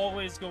can't just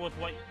always go with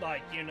what,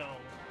 like, you know,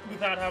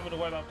 without having to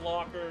worry about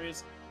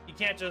blockers. You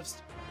can't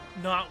just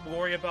not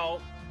worry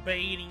about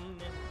baiting.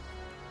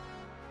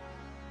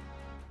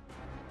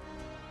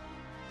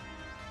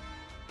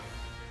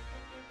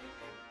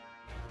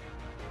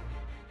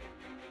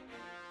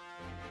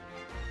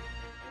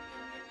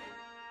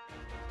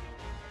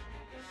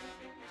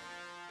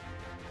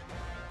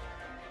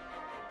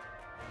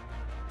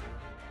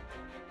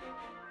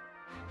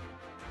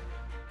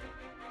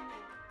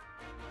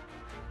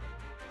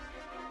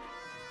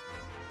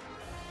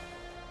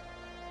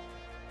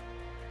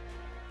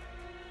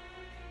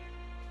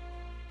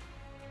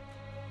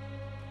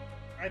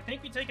 I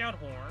think we take out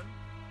Horn.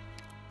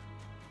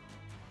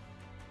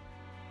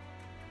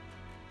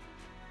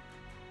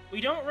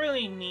 We don't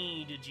really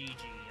need a GG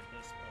at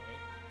this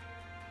point.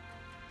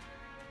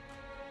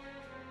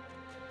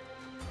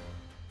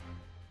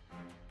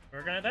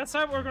 That's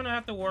how we're gonna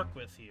have to work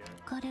with here.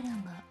 彼ら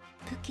が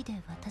武器で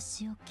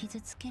私を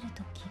傷つける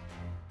とき、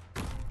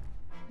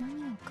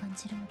何を感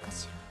じるのか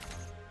しら。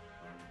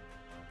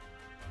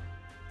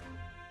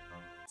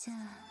じゃあ、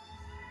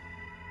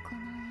こ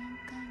の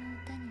宴会の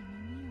歌に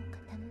耳を傾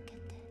けて。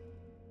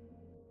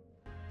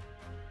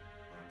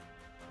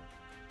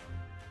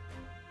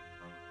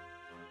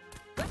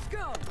Let's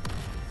go!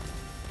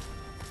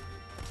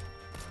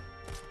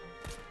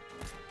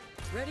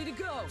 Ready to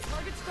go!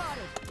 Target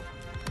spotted!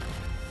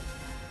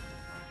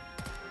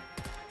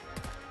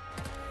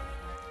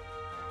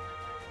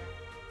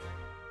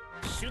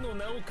 主の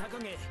名を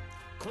掲げ、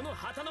この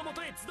旗の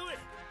下へ集え。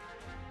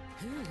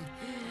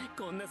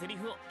こんなセリ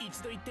フを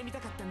一度言ってみた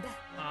かったんだ。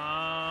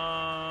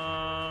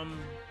I'm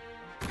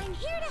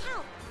here to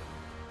help!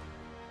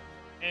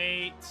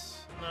 8,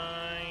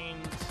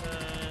 9, 10,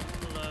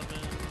 11,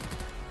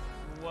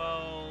 12.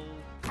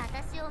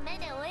 私を目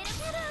で追える。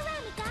Gather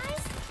around me,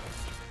 guys!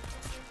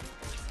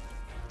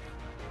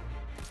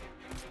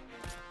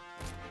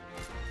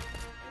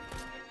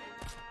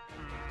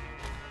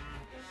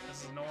 This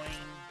is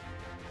annoying.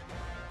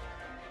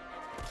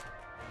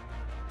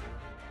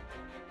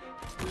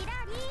 キラ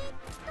リーっ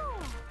と。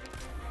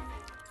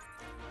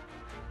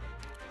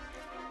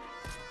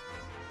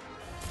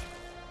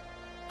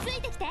つい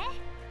てきて。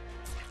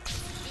尻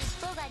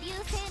尾が流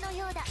星の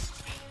ようだ。よ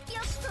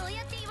くそう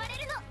やって言われ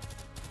るの。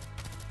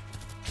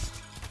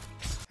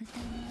歌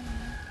のように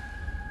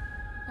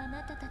あ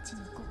なたたち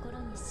の心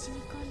に染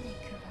み込んでい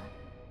くわ。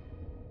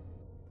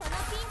この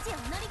ピンチを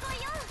乗り越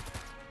えよう。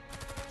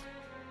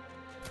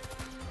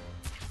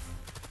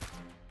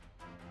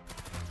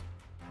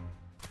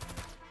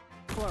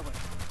Forward.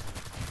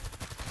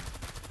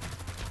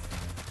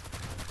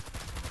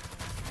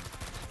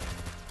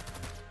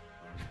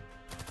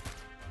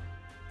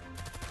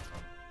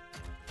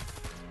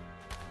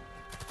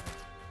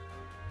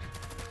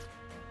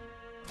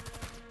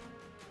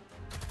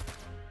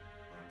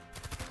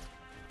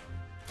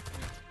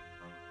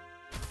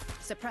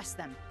 Suppress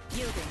them.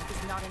 Yielding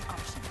is not an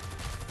option.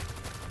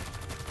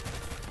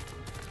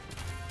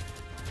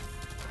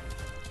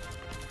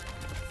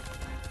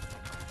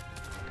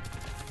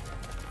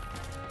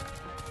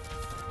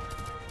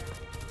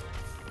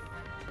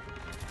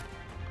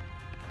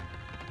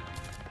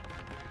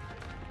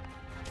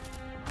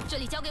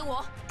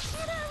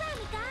 Gather around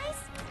me, guys!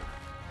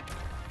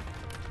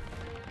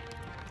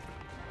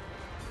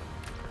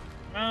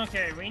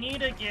 Okay, we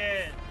need to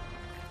get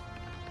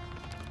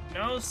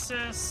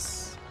Gnosis.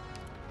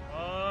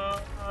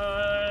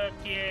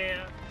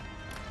 Yeah.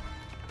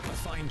 A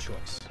fine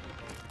choice.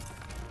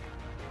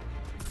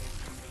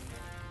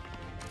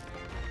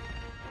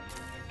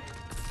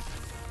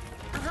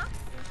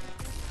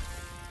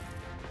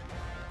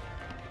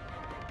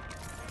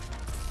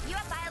 You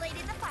have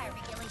violated the fire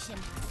regulation.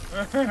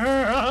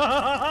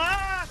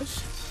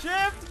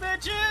 Shift,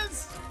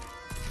 bitches!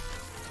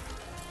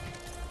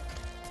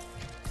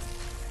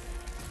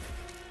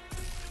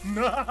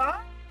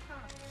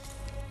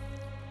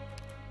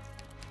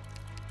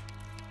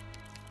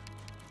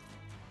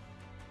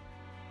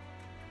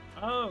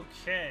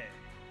 Okay.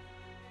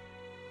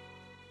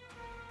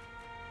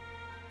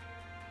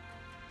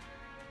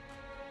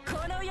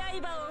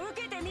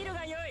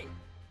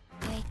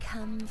 I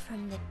come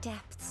from the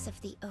depths of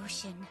the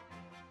ocean.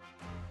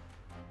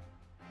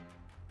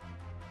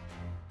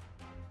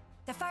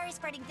 The fire is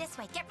spreading this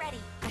way. Get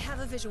ready. I have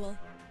a visual.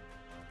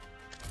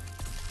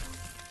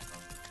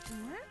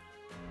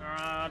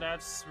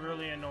 That's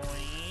really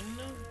annoying.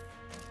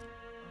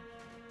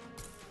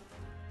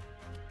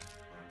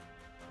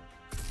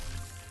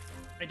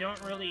 I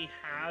don't really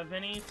have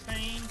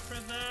anything for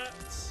that.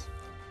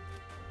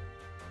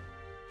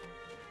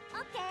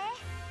 Okay.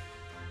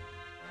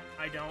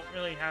 I don't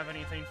really have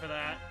anything for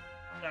that.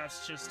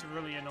 That's just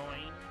really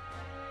annoying,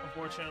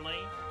 unfortunately.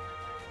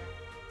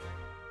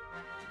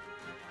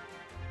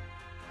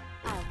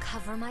 I'll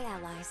cover my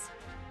allies.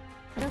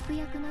 6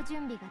役の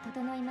準備が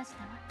整いまし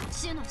たわ。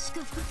主の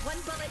祝福。One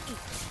bullet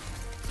each.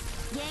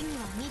 家に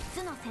は3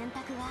つの選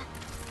択が、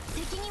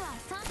敵には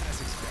3。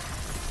As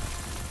expected.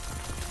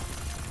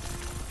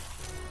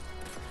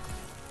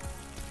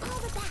 All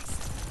the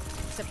best.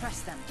 Suppress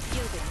them.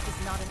 Yielding is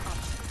not an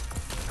option.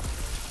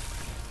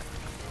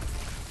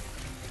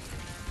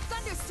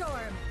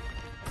 Thunderstorm!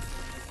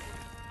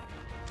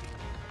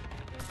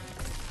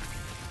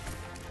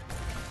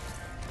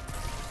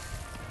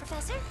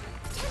 Professor,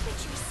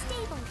 temperature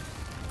stable.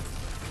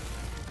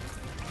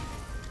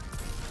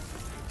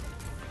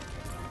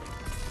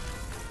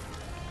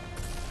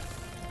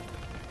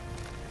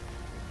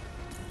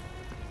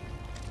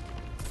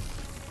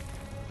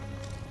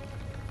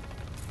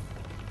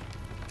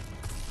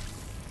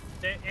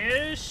 The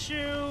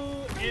issue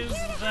is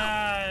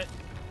that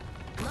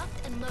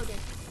Locked and loaded.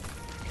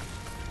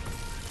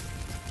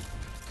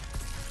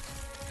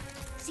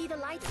 See the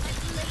light? I'm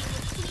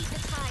elated to meet the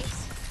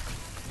tides.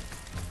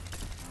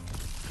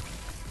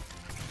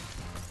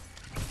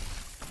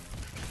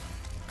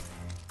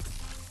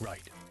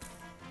 Right.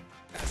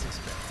 As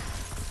expected.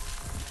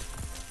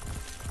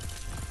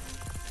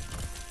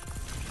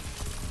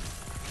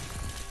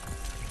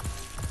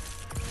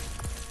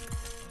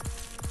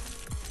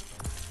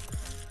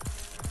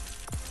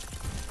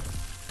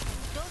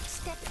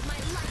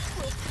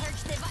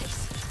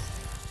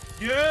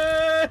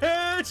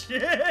 Good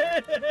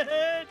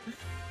shit!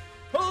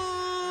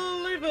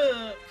 Holy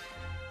fuck!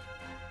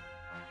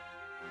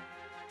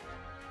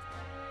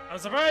 I'm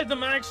surprised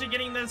I'm actually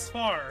getting this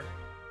far.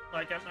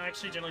 Like, I'm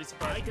actually generally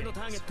surprised.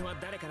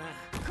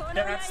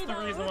 That's the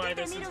reason why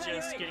this is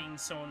just getting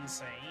so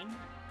insane.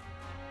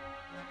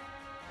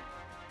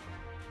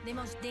 The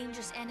most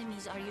dangerous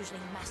enemies are usually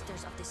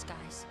masters of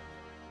disguise.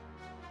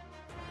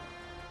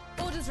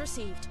 Orders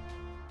received.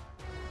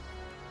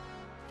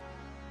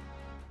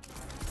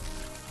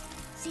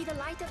 See the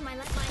light of my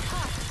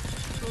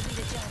heart will be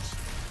the judge.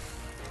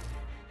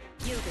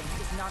 Yielding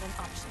is not an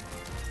option.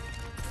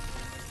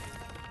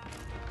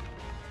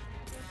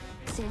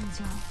 戦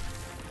場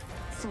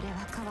それは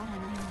変わらない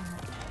もの。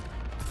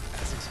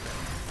As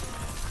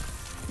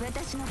expected.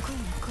 私の声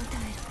に応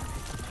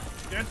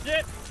える。 That's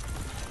it!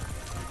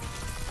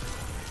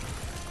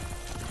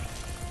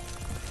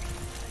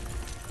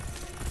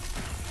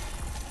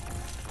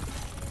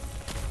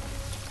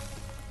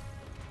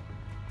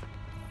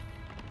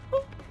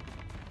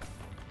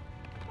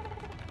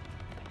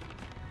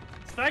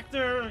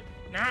 Spectre,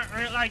 not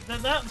really, like, the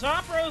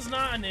top row's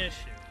not an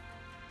issue.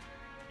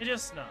 It's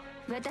just not.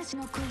 私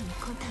の声に応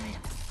える。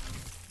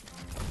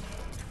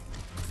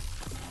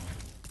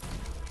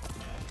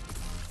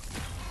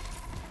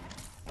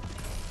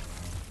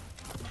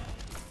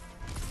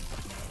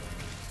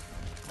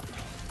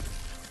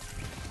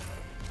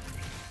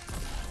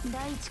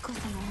大地こそ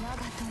が我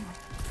が友。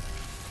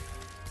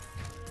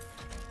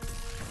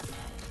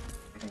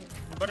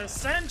 But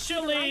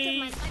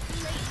essentially,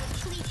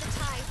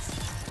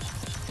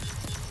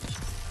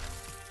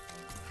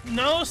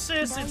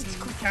 Gnosis is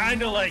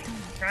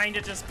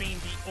kinda just being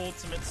the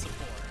ultimate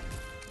support.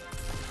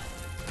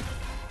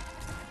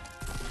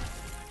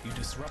 You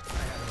disrupt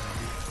my idea.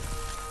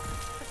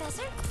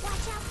 Professor,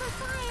 watch out for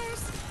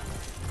fires.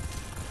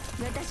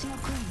 私の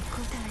声に応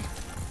える。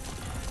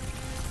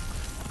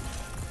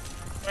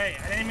 Wait,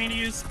 I didn't mean to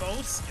use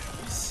both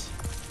skills.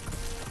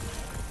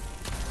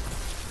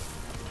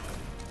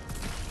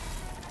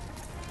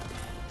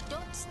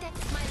 Don't step,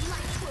 my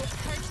light will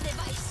purge the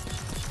vice.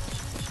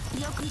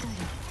 よくだよ。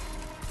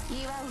祝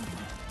うよ。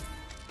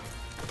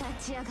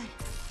立ち上がれ。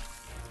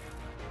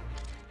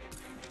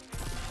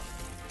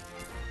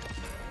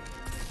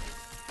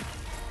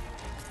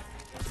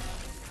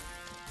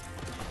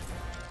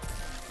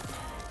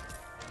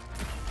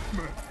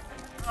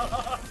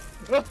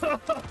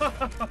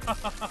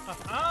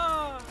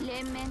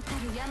連綿たる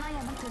山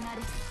々とな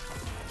る。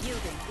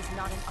Yielding is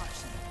not an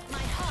option. My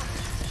heart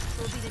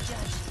will be the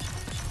judge.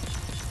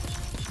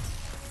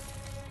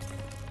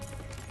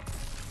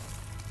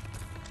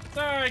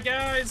 Alright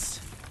guys,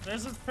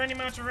 this is pretty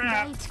much a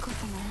wrap.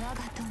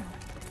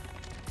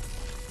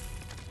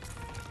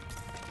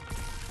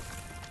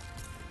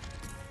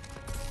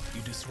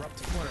 You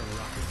disrupt what a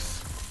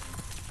ruckus.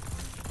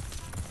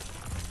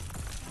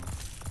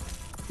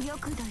 よ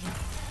くだよ。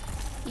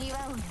祝う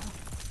よ。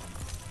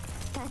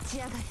立ち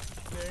上がれ。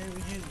There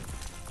we go.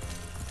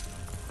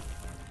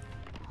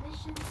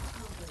 Mission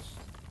accomplished.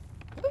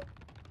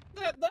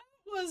 That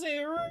was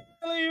a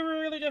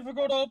really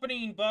difficult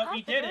opening, but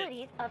we did it.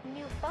 Possibilities of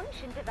new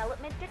function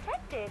development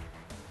detected.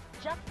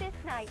 Justice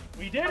Knight.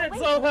 We did it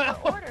Await somehow.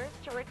 orders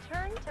to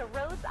return to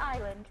Rose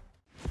Island.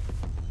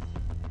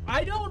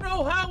 I don't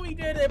know how we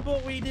did it,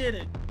 but we did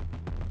it.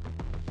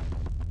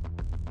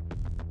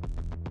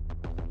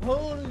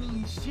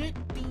 Holy shit,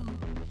 dude.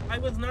 I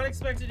was not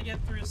expected to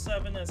get through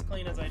 7 as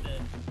clean as I did.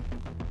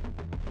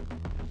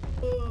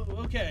 Oh,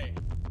 okay.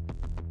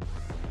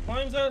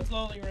 Climbs out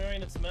slowly,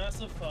 removing its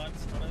massive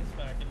fox on its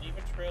back and leave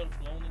a trail of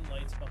glowing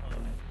lights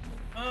behind.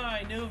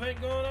 Alright, new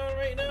event going on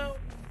right now?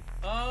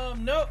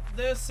 Nope,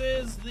 this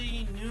is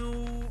the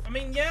new... I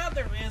mean, yeah,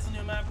 there is a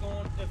new event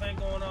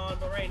going on,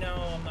 but right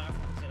now I'm not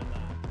focusing on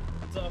that.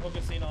 So I'm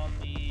focusing on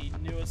the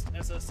newest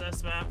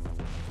SSS map.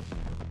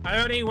 I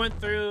already went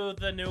through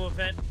the new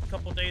event a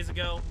couple days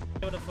ago.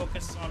 I'm able to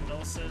focus on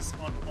Gnosis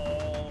on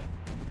all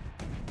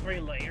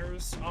 3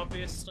 layers,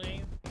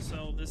 obviously.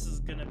 So this is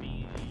gonna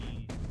be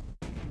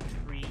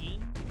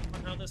intriguing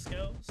on how this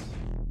goes.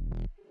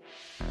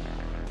 Well,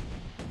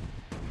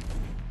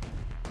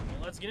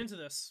 let's get into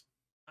this.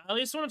 I at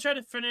least want to try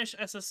to finish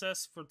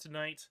SSS for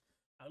tonight.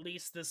 At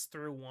least this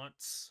through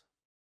once.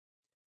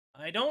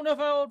 I don't know if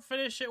I'll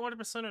finish it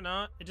 100% or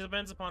not. It just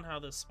depends upon how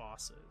this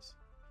boss is.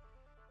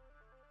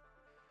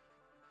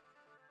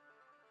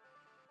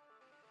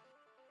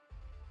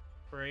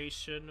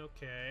 Operation,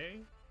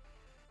 okay.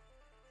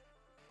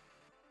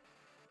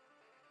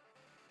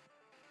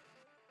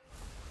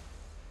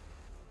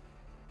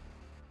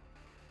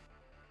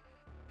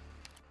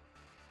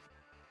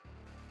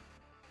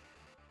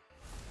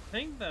 I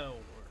think that'll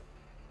work.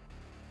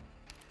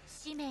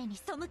 使命に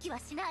背きは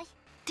しない。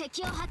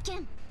敵を発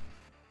見。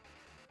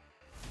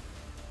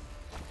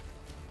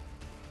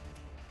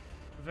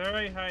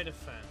Very high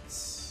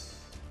defense.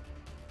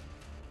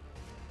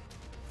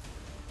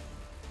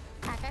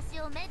 私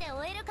を目で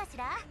追えるかし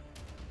ら？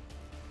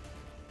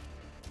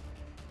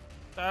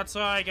 That's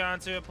why I got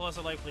into it, plus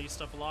I like police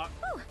stuff a lot.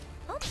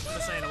 Okay,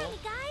 Understandable.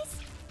 guys.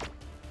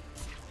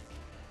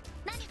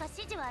 か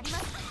指示はありま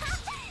す。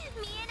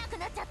見えなく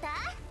なっちゃった。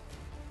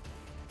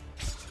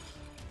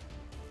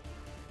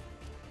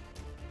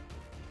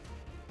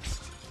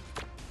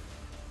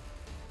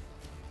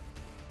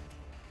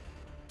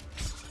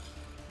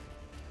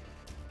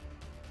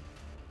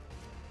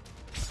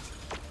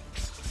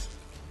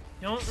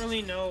Don't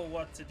really know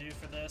what to do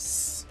for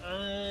this.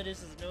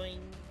 This is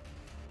annoying.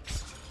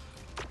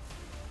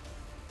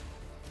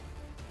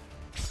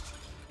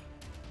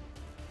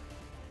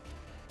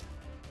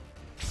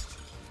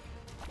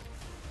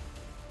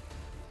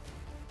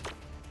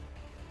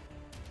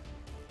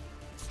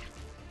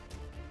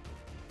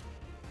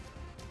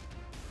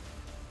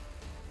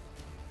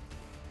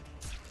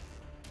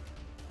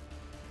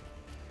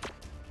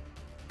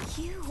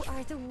 You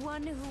are the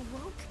one who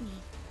woke me.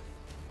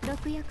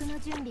 毒薬の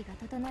準備が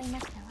整いま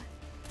したわ。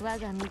我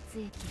が蜜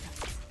液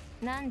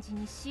が汝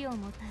に死を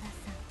もたらさ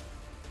ん。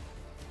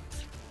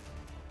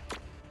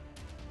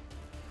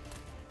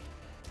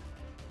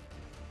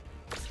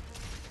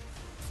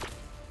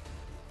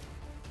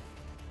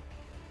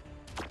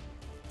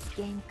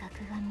幻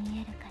覚が見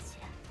えるかし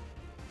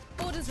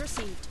ら。 Orders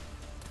received.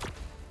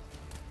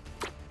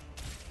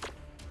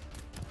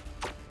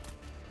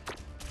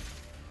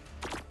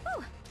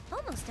 Oh,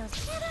 almost those.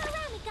 Gather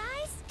around me,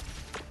 guys.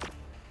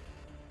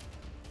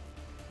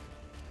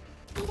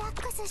 リラッ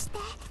クスして。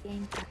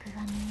幻覚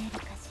が見える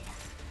かしら。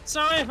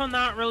 Sorry if I'm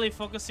not really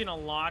focusing a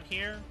lot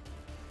here,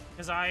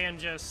 because I am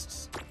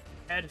just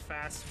head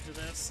fast into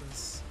this.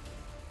 Since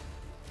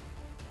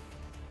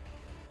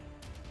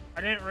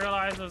I didn't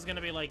realize it was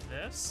gonna be like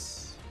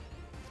this.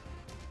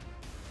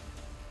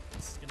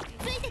 This is gonna be.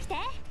 ついてきて。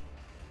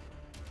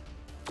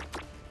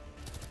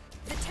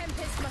 The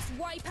Tempest must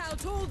wipe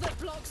out all that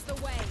blocks the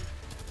way.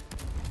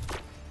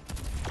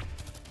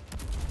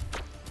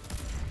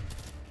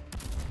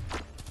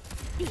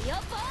 ディオ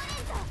ポーレ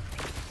ント。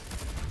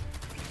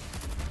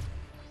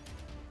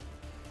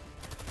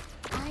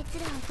あいつ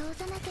らを通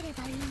さなけれ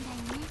ばいいんだよ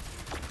ね。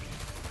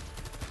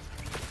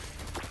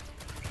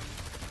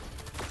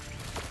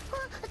あ、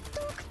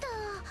ドクタ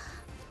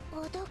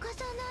ー、脅かさ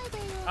ないで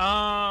よ。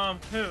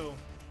Who?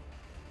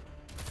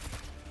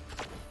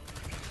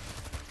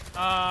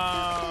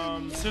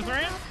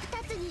 Suzerain?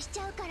 二つにしち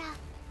ゃうから。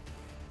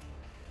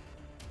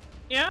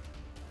 Yeah?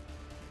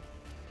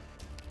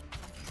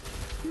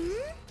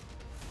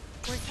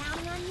 We're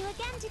counting on you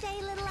again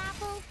today, little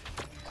apple.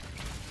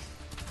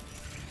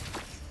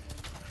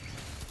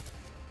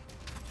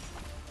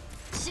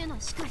 主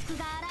の祝福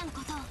があらんこ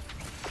とを。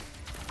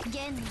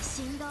弦の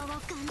振動を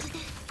感じて。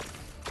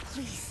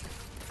Please,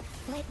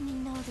 let me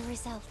know the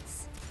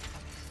results.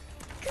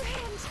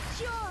 Grant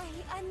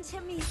joy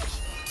unto me. 気を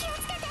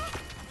つけて。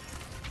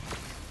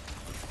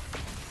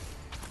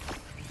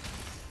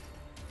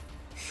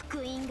福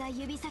音が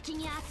指先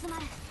に集ま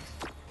る。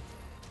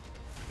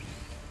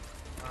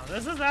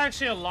 This is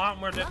actually a lot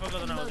more difficult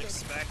than I was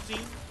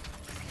expecting.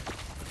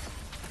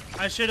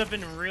 I should have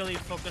been really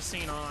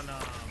focusing on,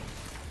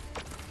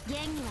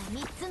 弦には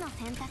3つの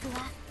選択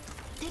が、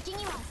敵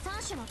には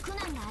3種の苦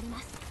難がありま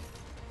す。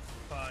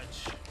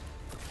 fudge.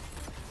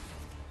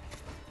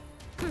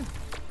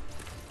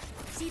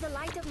 See the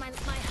light of my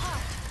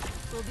heart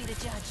will be the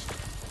judge.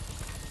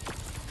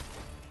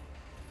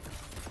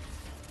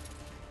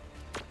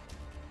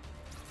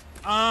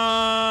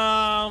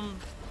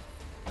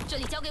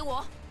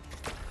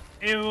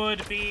 It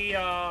would be,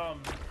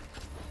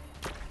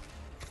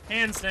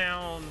 hands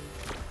down,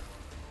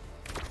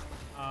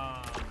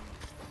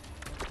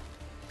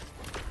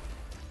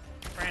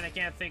 Fran, I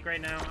can't think right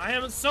now. I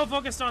am so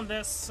focused on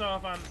this, so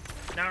if I'm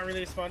not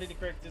really responding to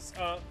correct this,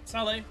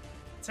 Saleh,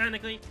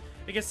 technically,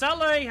 because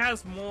Saleh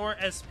has more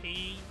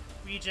SP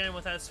regen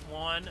with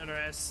S1 and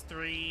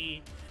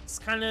S3. It's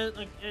kind of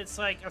like, it's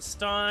like a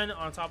stun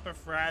on top of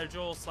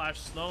fragile /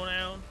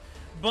 slowdown,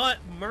 but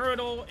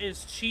Myrtle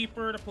is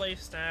cheaper to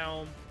place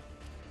down.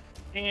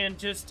 And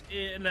just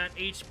in that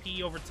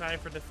HP over time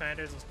for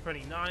defenders is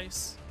pretty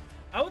nice.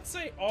 I would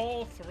say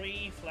all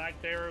three flag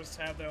bearers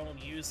have their own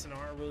use and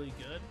are really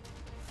good.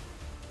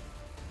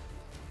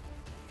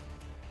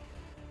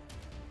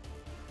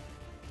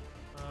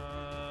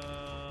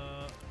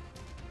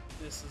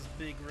 This is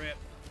Big Rip.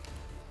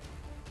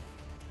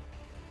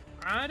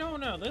 I don't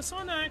know. This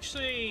one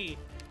actually,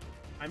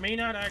 I may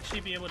not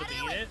actually be able to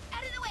beat it.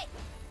 Out of the way.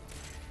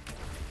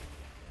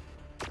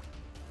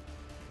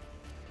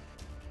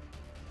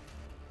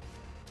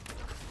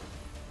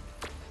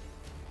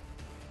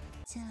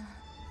 じゃあ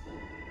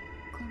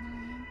この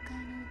宴会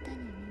の歌に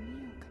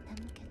耳を傾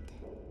けて。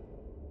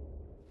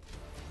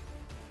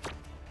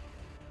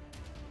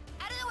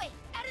 Out of the way!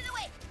 Out of the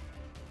way!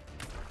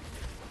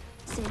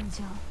 戦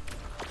場、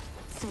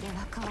それは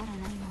変わら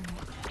ないもの。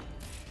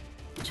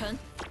臣，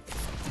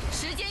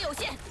时间有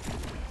限。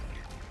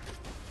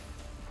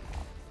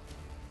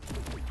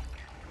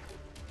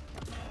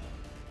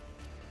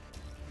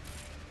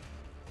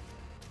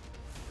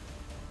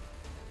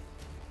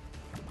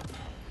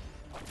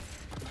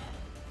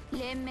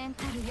連綿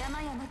たる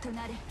山々と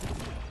なれ。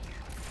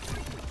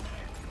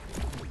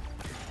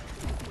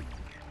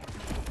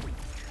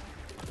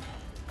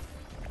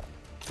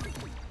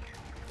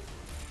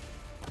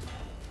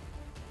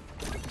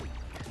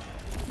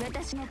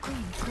私の声に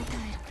応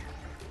え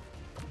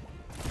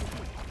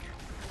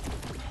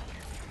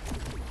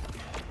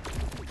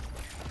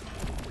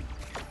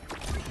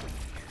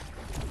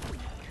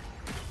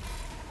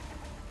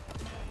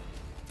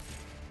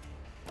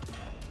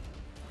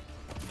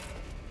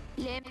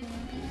ろ。レモン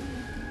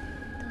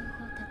同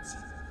胞たち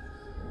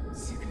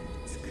すぐに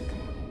着くか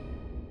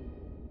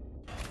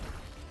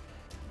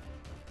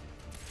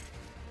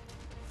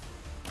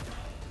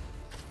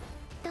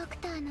ら。ドク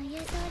ターの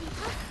言う通りは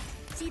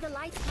See the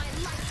light, my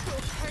light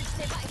will purge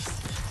the vice.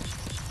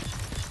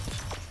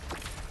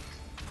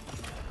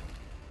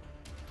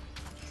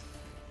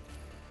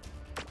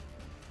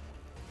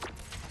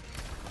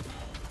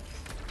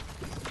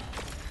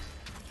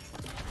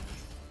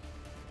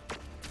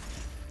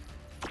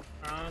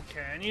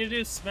 Okay, I need to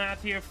do some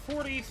math here.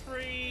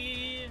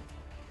 43.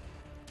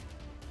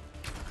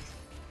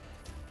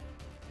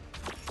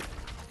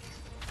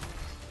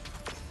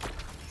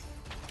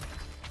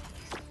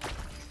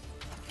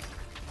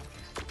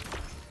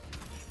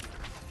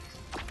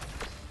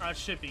 That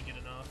should be good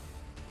enough.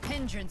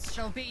 Hindrance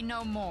shall be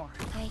no more.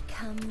 I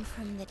come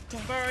from the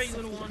depths Sorry, of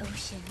little the one.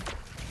 ocean.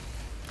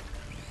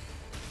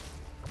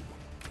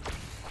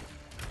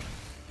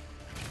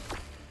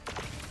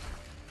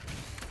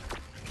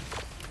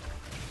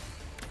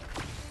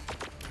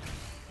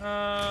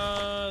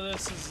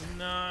 This is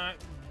not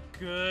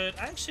good.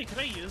 Actually, could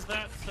I use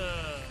that to...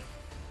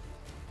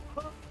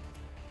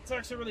 It's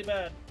actually really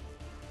bad.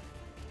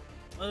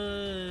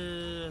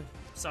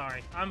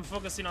 Sorry. I'm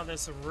focusing on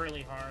this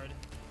really hard.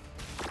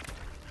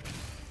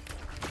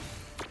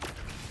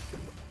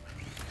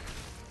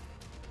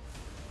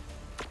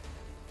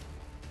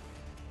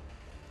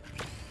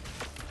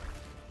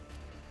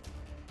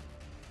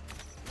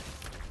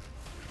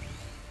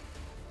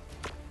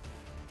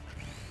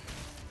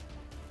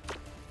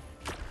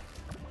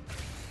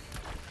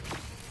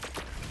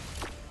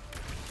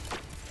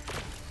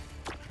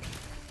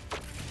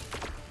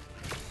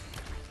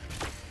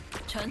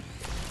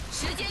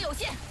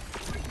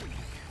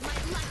 My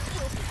light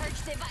will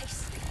purge the vice.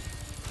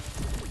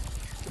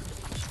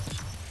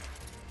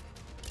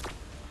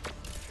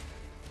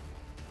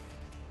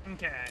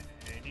 Okay,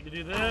 I need to do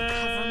I'll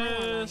cover my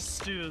this, allies.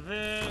 do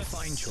this.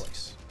 Fine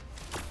choice.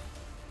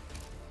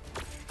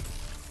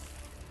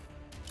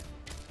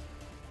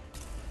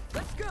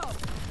 Let's go!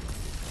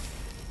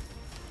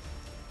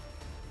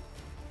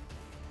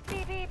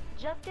 Beep beep.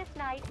 Justice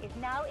Knight is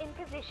now in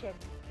position.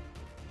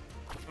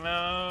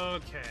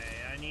 Okay,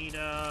 I need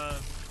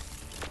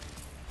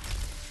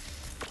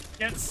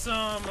get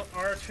some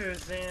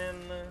archers in.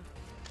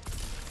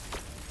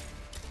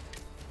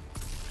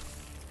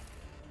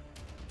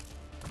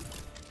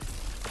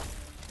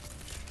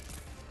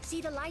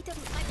 See the light of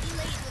my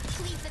blade will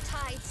cleave the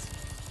tides.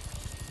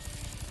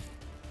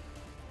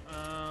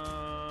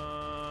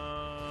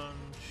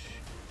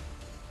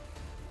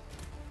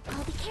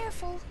 I'll be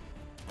careful.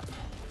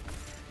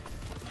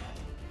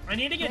 I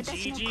need to get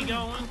GG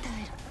going.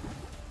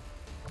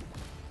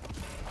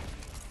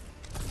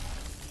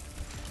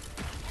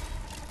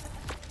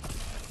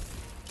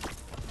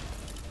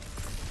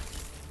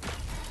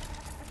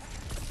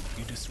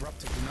 You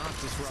disrupted, do not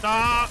disrupt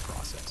Stop. the thought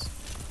process.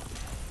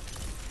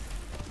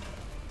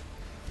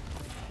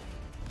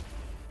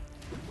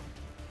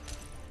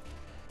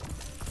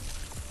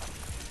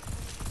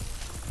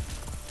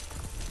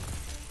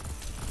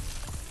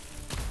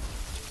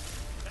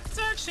 That's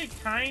actually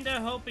kind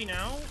of helping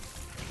out.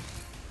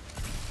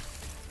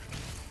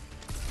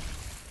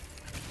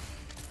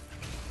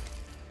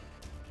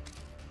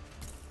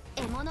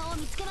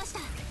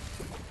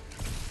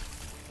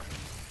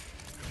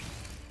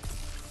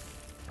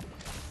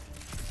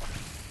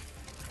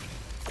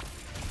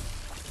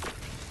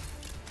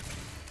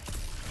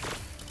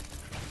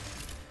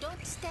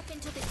 Don't step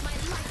into this. My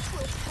light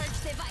will purge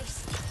the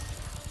vice.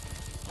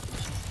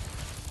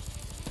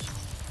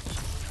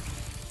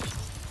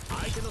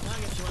 相手のター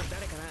ゲットは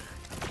誰かな。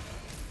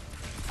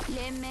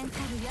連綿た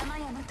る山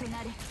々と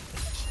なれ。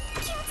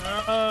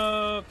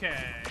 Okay,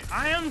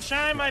 I am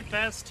trying my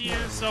best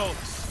here, so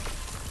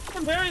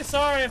I'm very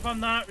sorry if I'm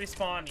not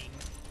responding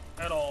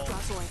at all.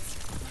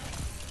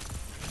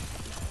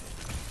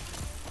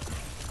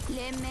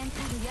 連綿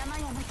たる山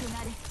々と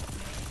なれ。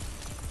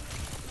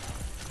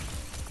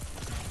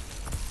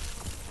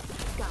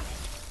Got it.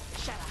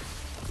 Shut up.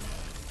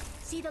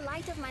 See the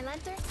light of my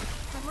lantern?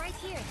 I'm right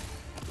here.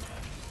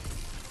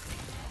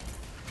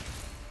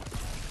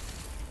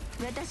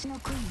 私の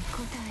声に応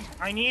え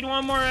ろ。 I need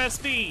one more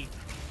SB.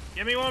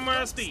 Give me one more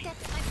Don't SB. step.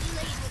 My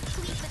blade will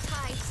cleave the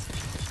tides.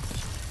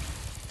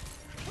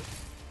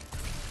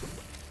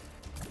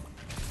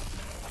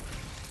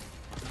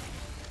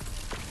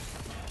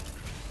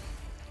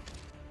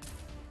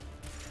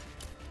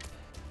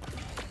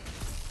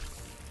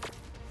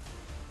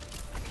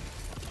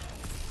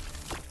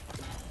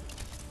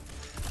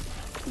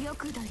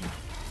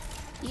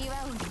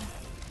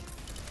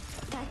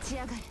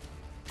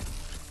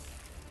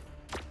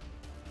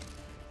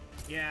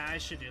 Yeah, I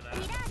should do that.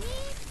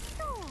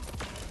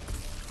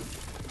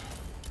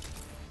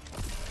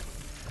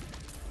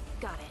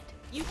 Got it.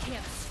 You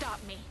can't stop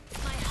me.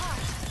 My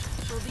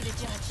heart will be the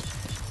judge.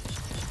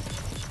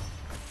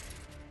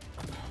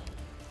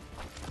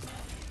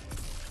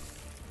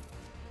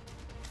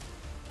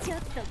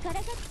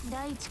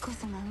大地こ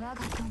そが我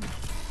が友。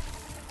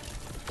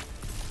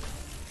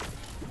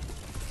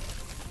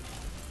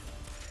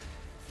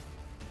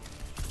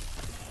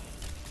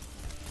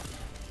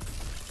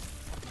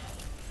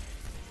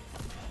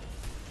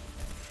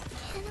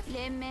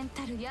連綿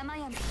たる山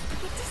々。There!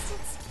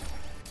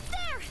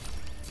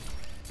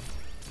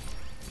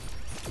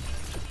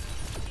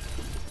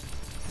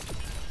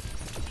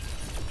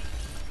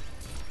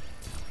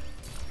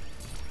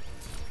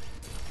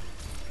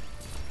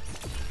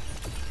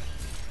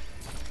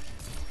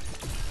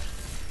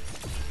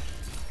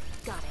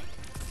 Got it.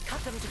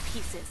 Cut them to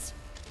pieces.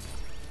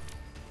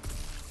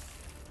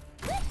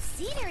 Good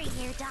scenery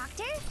here,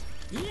 Doctor.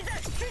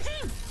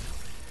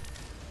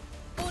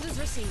 Orders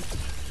received.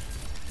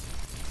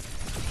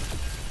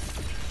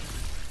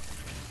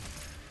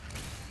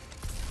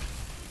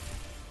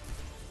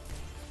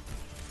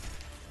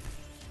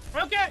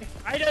 Okay,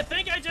 I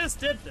think I just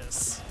did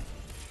this.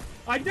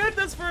 I did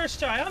this first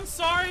try. I'm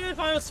sorry if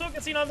I was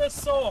focusing on this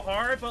so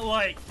hard, but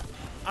like,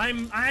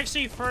 I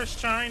actually first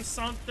trying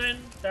something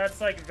that's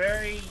like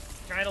very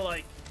kind of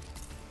like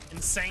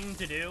insane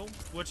to do,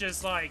 which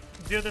is like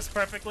do this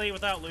perfectly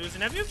without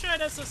losing. Have you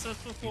tried SSS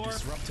before? You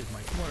disrupted my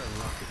what a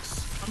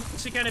ruckus. I'm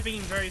actually kind of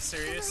being very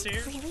serious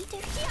here. Really do?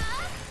 Yeah.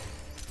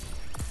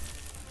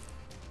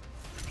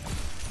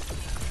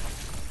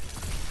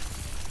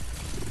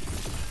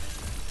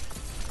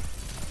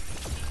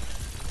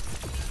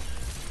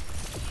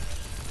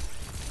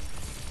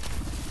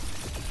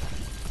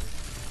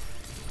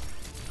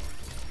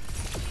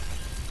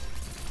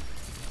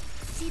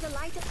 See the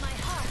light of my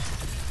heart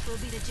will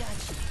be the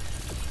judge.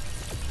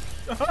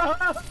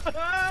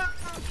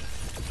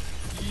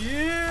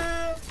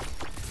 Yeah.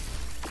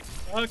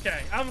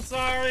 Okay, I'm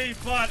sorry,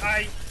 but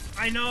I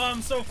know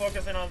I'm so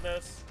focusing on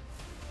this.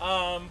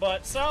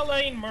 But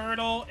Saleh and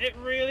Myrtle, it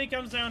really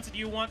comes down to do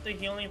you want the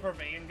healing for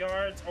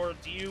Vanguards or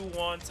do you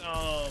want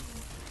I'm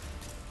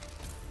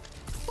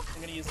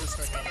gonna use this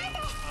for healing.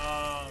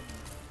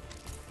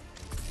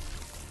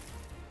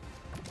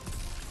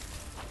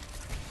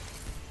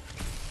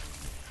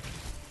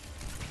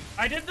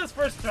 I did this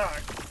first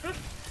time.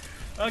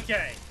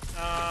 Okay.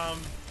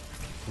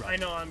 I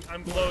know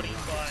I'm gloating,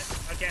 but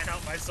I can't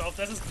help myself.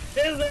 This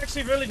is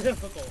actually really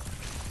difficult.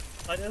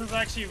 Like this is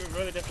actually a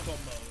really difficult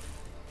mode.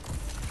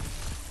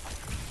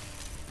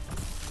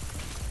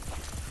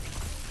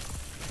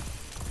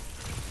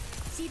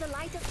 See the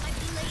light of my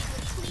blade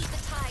will cleave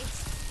the tides.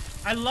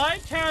 I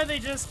like how they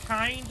just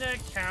kinda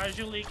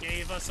casually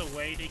gave us a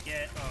way to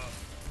get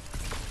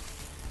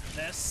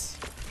this.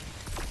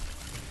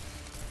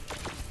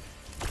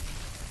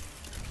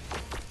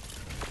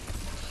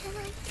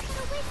 Get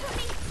away from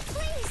me,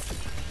 please!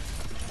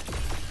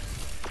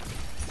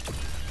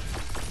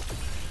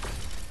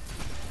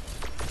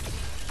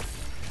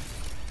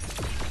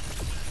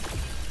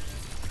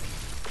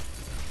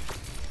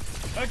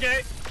 Okay,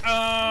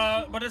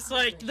 but it's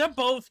like, they're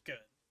both good.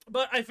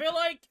 But I feel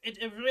like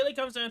it really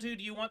comes down to,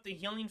 do you want the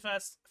healing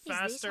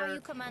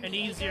faster and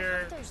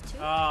easier,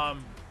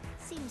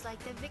 Seems like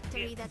the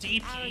victory that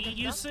DP the arrogant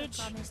usage?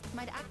 doctor promised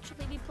might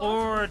actually be plausible.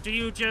 Or do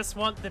you just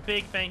want the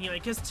big bang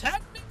healing? Because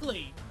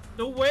technically,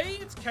 the way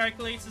it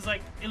calculates is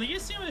like,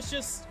 Elysium is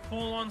just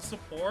full-on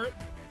support,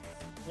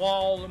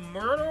 while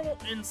Myrtle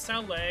and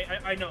Saleh,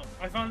 I know,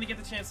 I finally get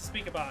the chance to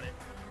speak about it.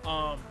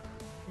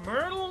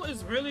 Myrtle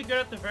is really good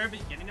at the very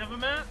beginning of a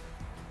map,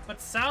 but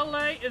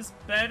Saleh is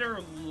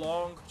better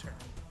long-term.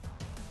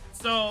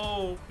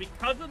 So,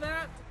 because of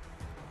that,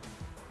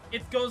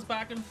 it goes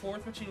back and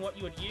forth between what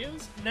you would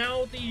use.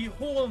 Now, the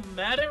whole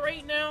meta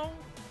right now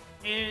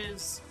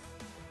is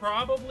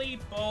probably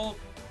both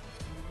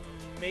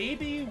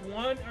maybe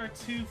 1 or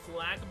 2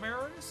 flag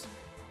bearers.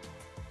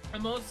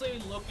 I'm mostly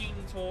looking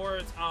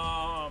towards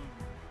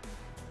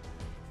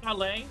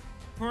Saleh,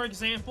 for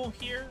example,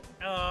 here.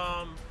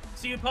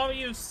 So you'd probably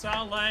use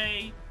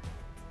Saleh,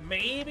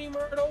 maybe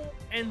Myrtle,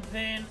 and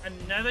then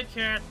another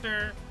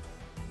character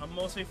I'm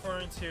mostly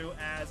referring to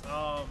as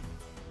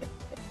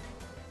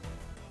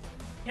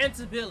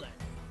Cantabile.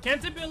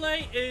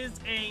 Cantabile is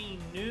a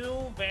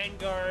new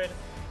Vanguard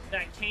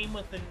that came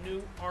with a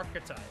new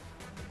archetype.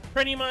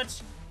 Pretty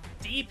much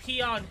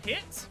DP on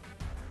hit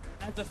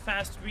as a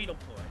fast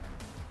redeploy.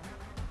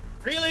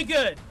 Really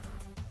good.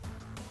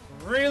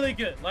 Really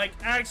good. Like,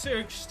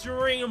 actually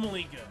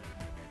extremely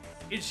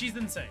good. She's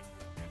insane.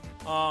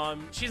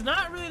 She's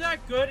not really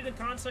that good in a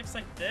context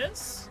like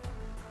this.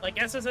 Like,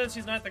 SSS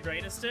she's not the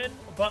greatest in,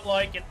 but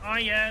like in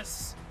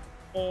IS,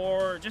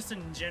 or just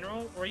in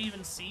general, or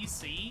even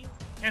CC,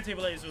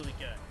 Cantabile is really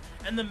good.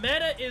 And the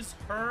meta is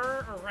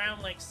her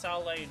around like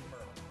Saleh and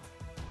Myrtle.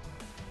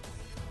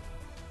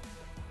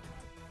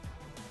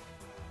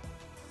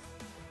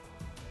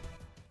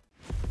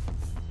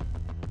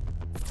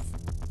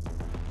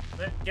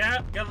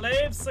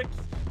 Galeve's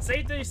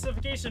safety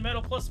certification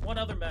medal plus 1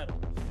 other medal.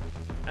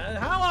 And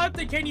how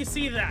often can you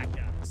see that,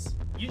 guys?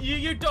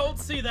 You don't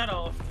see that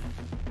often.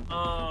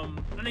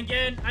 And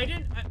again,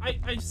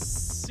 I've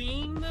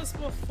seen this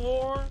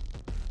before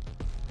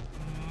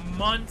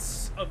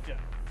months ago.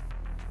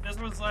 This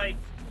was like,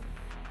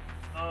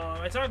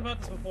 I talked about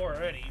this before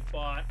already,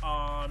 but,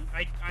 I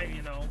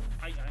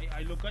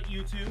look at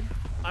YouTube.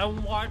 I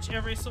watch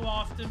every so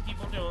often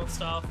people doing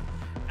stuff.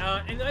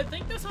 And I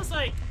think this was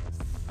like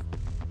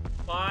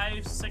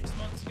 5-6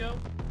 months ago.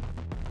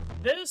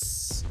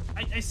 This,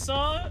 I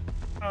saw,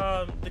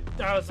 I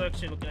was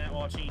actually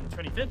watching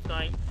 25th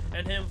Night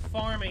and him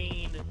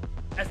farming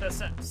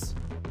SSS.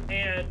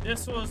 And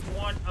this was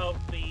one of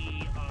the,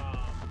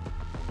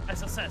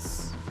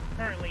 SSS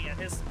currently at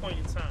his point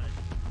in time.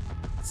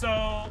 So,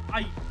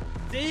 I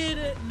did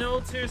know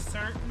to a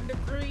certain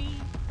degree,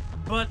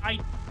 but I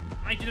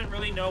didn't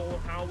really know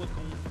how it was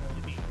going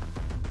to be.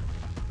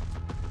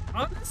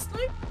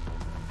 Honestly,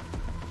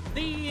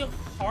 the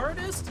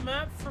hardest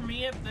map for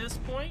me at this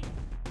point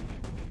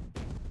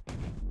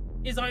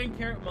is Iron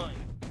Carrot Mine.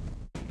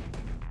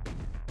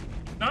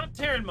 Not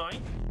Terran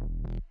Mine.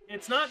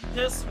 It's not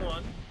this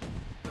one.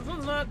 This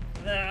one's not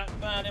that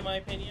bad in my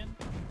opinion.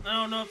 I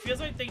don't know, it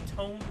feels like they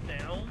toned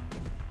down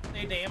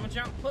the damage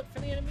output for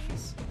the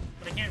enemies,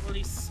 but I can't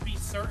really be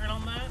certain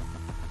on that.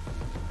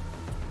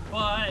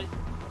 But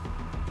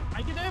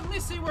I can definitely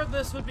see where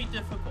this would be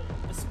difficult,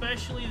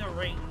 especially the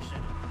range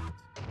in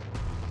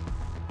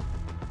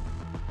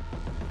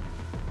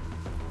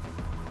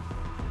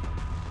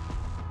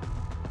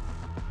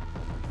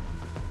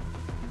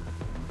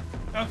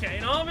it. Okay,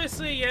 and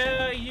obviously,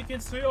 yeah, you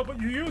can say, oh,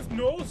 but you use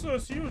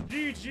Gnosis, you use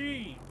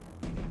DG.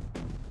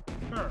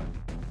 Sure.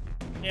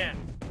 Yeah,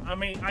 I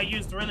mean, I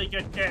used really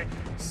good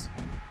characters.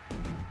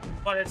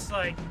 But it's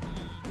like,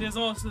 there's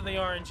also the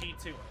RNG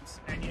to it.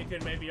 And you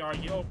could maybe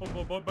argue, oh,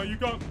 but you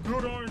got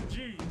good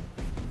RNG.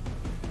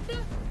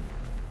 Yeah.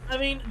 I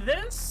mean,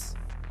 this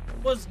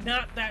was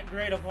not that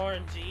great of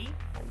RNG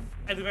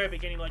at the very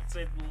beginning, like,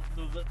 say,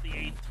 the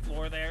 8th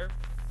floor there.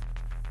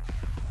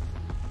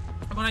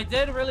 But I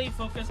did really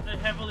focus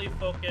and heavily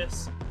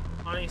focus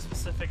on a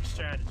specific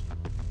strategy.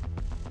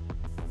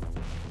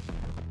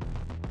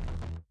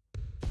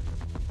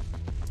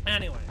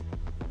 Anyway,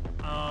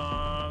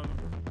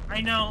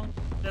 I know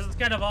this is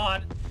kind of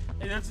odd.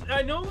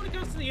 I know when it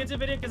comes to the YouTube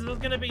video, because it was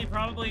gonna be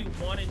probably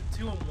 1 and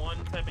 2 in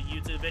 1 type of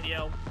YouTube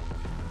video.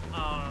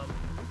 I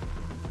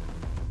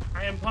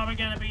am probably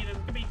gonna be, there's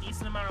gonna be a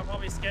decent amount. I'll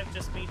probably skip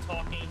just me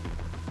talking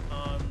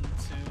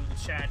to the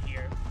chat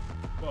here,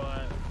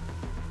 but.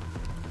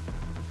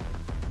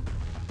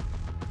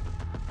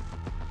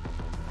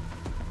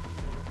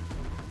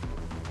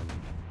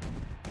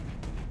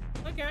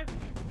 Okay.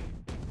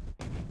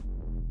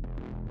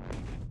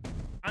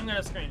 I'm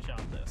gonna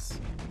screenshot this.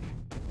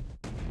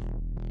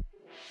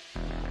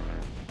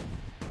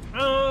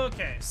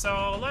 Okay,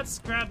 so let's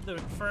grab the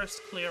first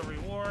clear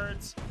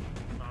rewards.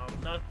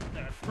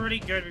 Pretty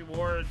good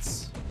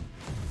rewards.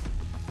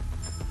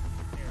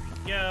 There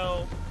we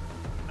go.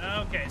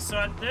 Okay, so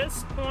at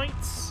this point,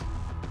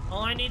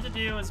 all I need to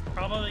do is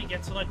probably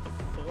get to like the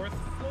 4th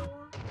floor.